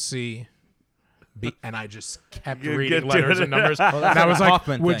 C B, and I just kept reading letters and numbers. And I was like,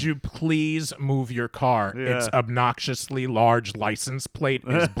 would you please move your car? Yeah. Its obnoxiously large license plate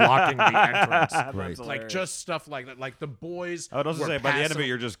is blocking the entrance. Right. Like just stuff like that. Like the boys I would also were say by the end of it, passing-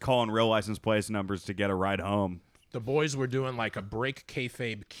 you're just calling real license plate numbers to get a ride home. the boys were doing like a break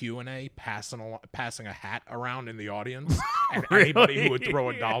kayfabe Q&A, passing a hat around in the audience, and anybody who would throw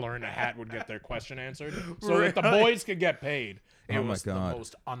 $1 in a hat would get their question answered, so that the boys could get paid. It Oh my was God. the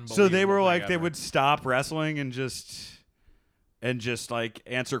most unbelievable. So they were thing like, they ever. would stop wrestling and just like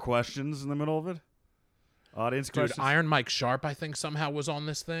answer questions in the middle of it. Audience Dude, questions. Iron Mike Sharp, I think somehow was on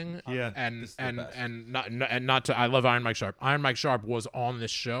this thing. Yeah. and not to. I love Iron Mike Sharp. Iron Mike Sharp was on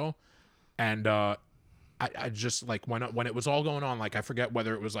this show, and I just like when it was all going on, like I forget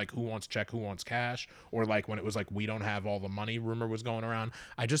whether it was like who wants check, who wants cash, or like when it was like we don't have all the money rumor was going around.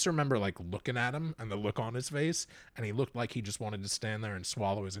 I just remember like looking at him and the look on his face, and he looked like he just wanted to stand there and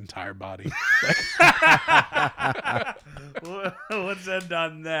swallow his entire body. Let's end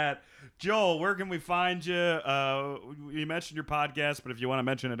on that. Joel, where can we find you? You mentioned your podcast, but if you want to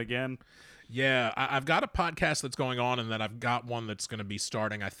mention it again. Yeah, I've got a podcast that's going on, and then I've got one that's going to be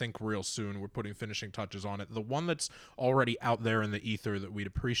starting, I think, real soon. We're putting finishing touches on it. The one that's already out there in the ether that we'd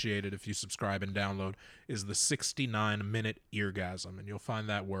appreciate it if you subscribe and download is the 69-minute Eargasm, and you'll find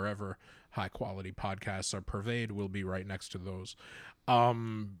that wherever high-quality podcasts are purveyed. We'll be right next to those.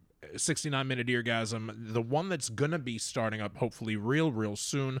 69-minute Eargasm, the one that's going to be starting up hopefully real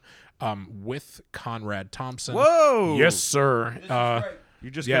soon with Conrad Thompson. Whoa! Yes, sir. You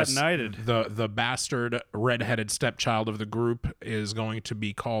just Yes, got knighted. The bastard redheaded stepchild of the group is going to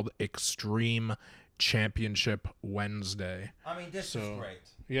be called Extreme Championship Wednesday. I mean, this is great.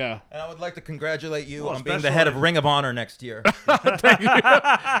 Yeah. And I would like to congratulate you on being especially- the head of Ring of Honor next year. or I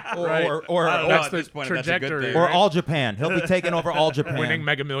don't know, That's at the this point, if that's a good trajectory. thing. or All Japan. He'll be taking over All Japan. Winning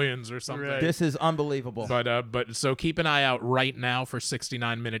Mega Millions or something. Right. This is unbelievable. But so keep an eye out right now for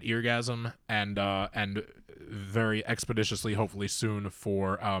 69-minute Eargasm and very expeditiously, hopefully soon,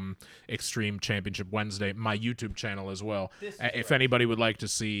 for Extreme Championship Wednesday, my YouTube channel as well. If anybody would like to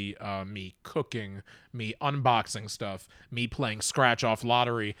see me cooking, me unboxing stuff, me playing scratch off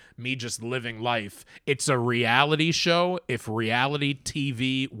lottery, me just living life, it's a reality show if reality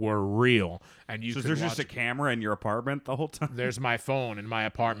TV were real. And you So could there's watch just a camera in your apartment the whole time? There's my phone in my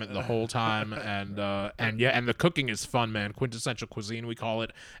apartment the whole time, and the cooking is fun, man. Quintessential cuisine, we call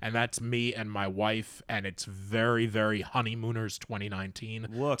it, and that's me and my wife, and it's very, very honeymooners 2019.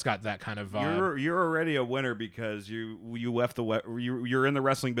 Look, it's got that kind of vibe. You're already a winner because you left you're in the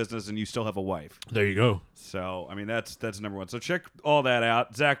wrestling business and you still have a wife. There you go. So I mean that's number one. So check all that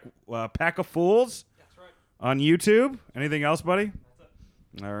out. Zach, Pack of Fools. That's right. On YouTube. Anything else, buddy?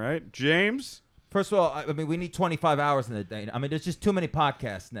 All right, James. First of all, I mean, we need 25 hours in a day. I mean, there's just too many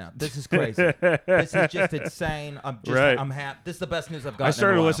podcasts now. This is crazy. This is just insane. I'm happy. This is the best news I've gotten. I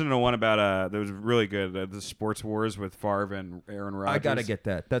started in a while. listening to one about that was really good. The Sports Wars with Favre and Aaron Rodgers. I gotta get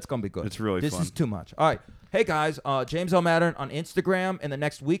that. That's gonna be good. It's really This fun. is too much. All right, hey guys, James O'Mattern on Instagram. In the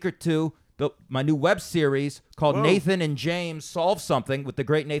next week or two, my new web series called Nathan and James Solve Something with the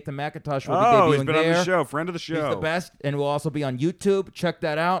great Nathan McIntosh will be debuting he's been there. on the show, friend of the show. He's the best, and we'll also be on YouTube. Check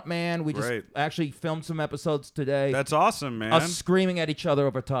that out, man. We just Great. actually filmed some episodes today. That's awesome, man. Us screaming at each other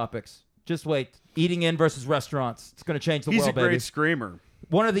over topics. Just wait. Eating in versus restaurants. It's gonna change the He's world, a great baby. screamer.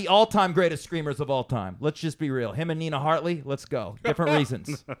 One of the all-time greatest screamers of all time. Let's just be real. Him and Nina Hartley, let's go. Different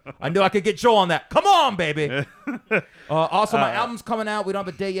reasons. I knew I could get Joel on that. Come on, baby. Also, my album's coming out. We don't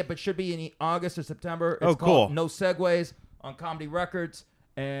have a date yet, but should be in August or September. It's cool. called No Segways on Comedy Records.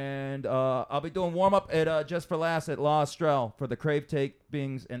 And I'll be doing warm-up at Just for Laughs at La Estrelle for the Crave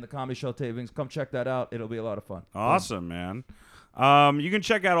tapings and the Comedy Show tapings. Come check that out. It'll be a lot of fun. Awesome, man. You can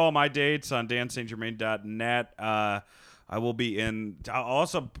check out all my dates on danstgermain.net. I will be in. I'll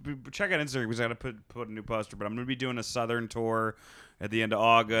also check out Instagram because I got to put a new poster. But I'm going to be doing a Southern tour at the end of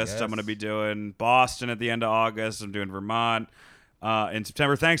August. Yes. I'm going to be doing Boston at the end of August. I'm doing Vermont in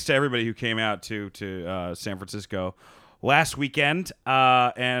September. Thanks to everybody who came out to San Francisco last weekend.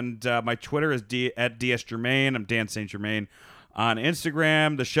 And my Twitter is at @DSGermain. I'm Dan St. Germain on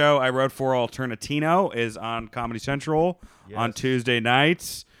Instagram. The show I wrote for Alternatino is on Comedy Central on Tuesday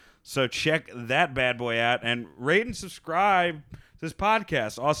nights. So check that bad boy out and rate and subscribe to this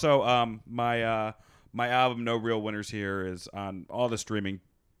podcast. Also, my my album No Real Winners Here is on all the streaming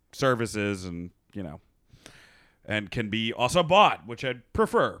services, and and can be also bought, which I'd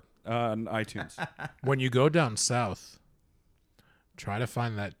prefer on iTunes. When you go down south, try to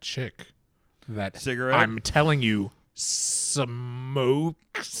find that chick that Cigarette? I'm telling you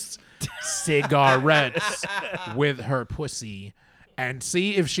smokes cigarettes with her pussy. And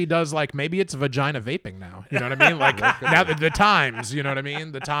see if she does, like, maybe it's vagina vaping now. You know what I mean? Like, now the times, you know what I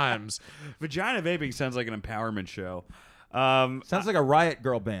mean? The times. Vagina Vaping sounds like an empowerment show. Sounds like a Riot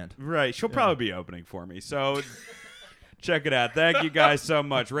Girl band. Right. She'll probably be opening for me. So check it out. Thank you guys so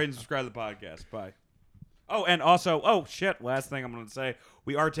much. Rate and subscribe to the podcast. Bye. Oh, and also, last thing I'm going to say.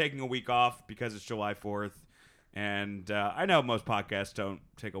 We are taking a week off because it's July 4th. And I know most podcasts don't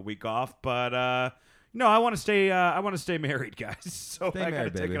take a week off, but... no, I want to stay. I want to stay married, guys. So I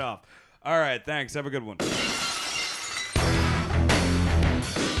gotta take it off. All right, thanks. Have a good one.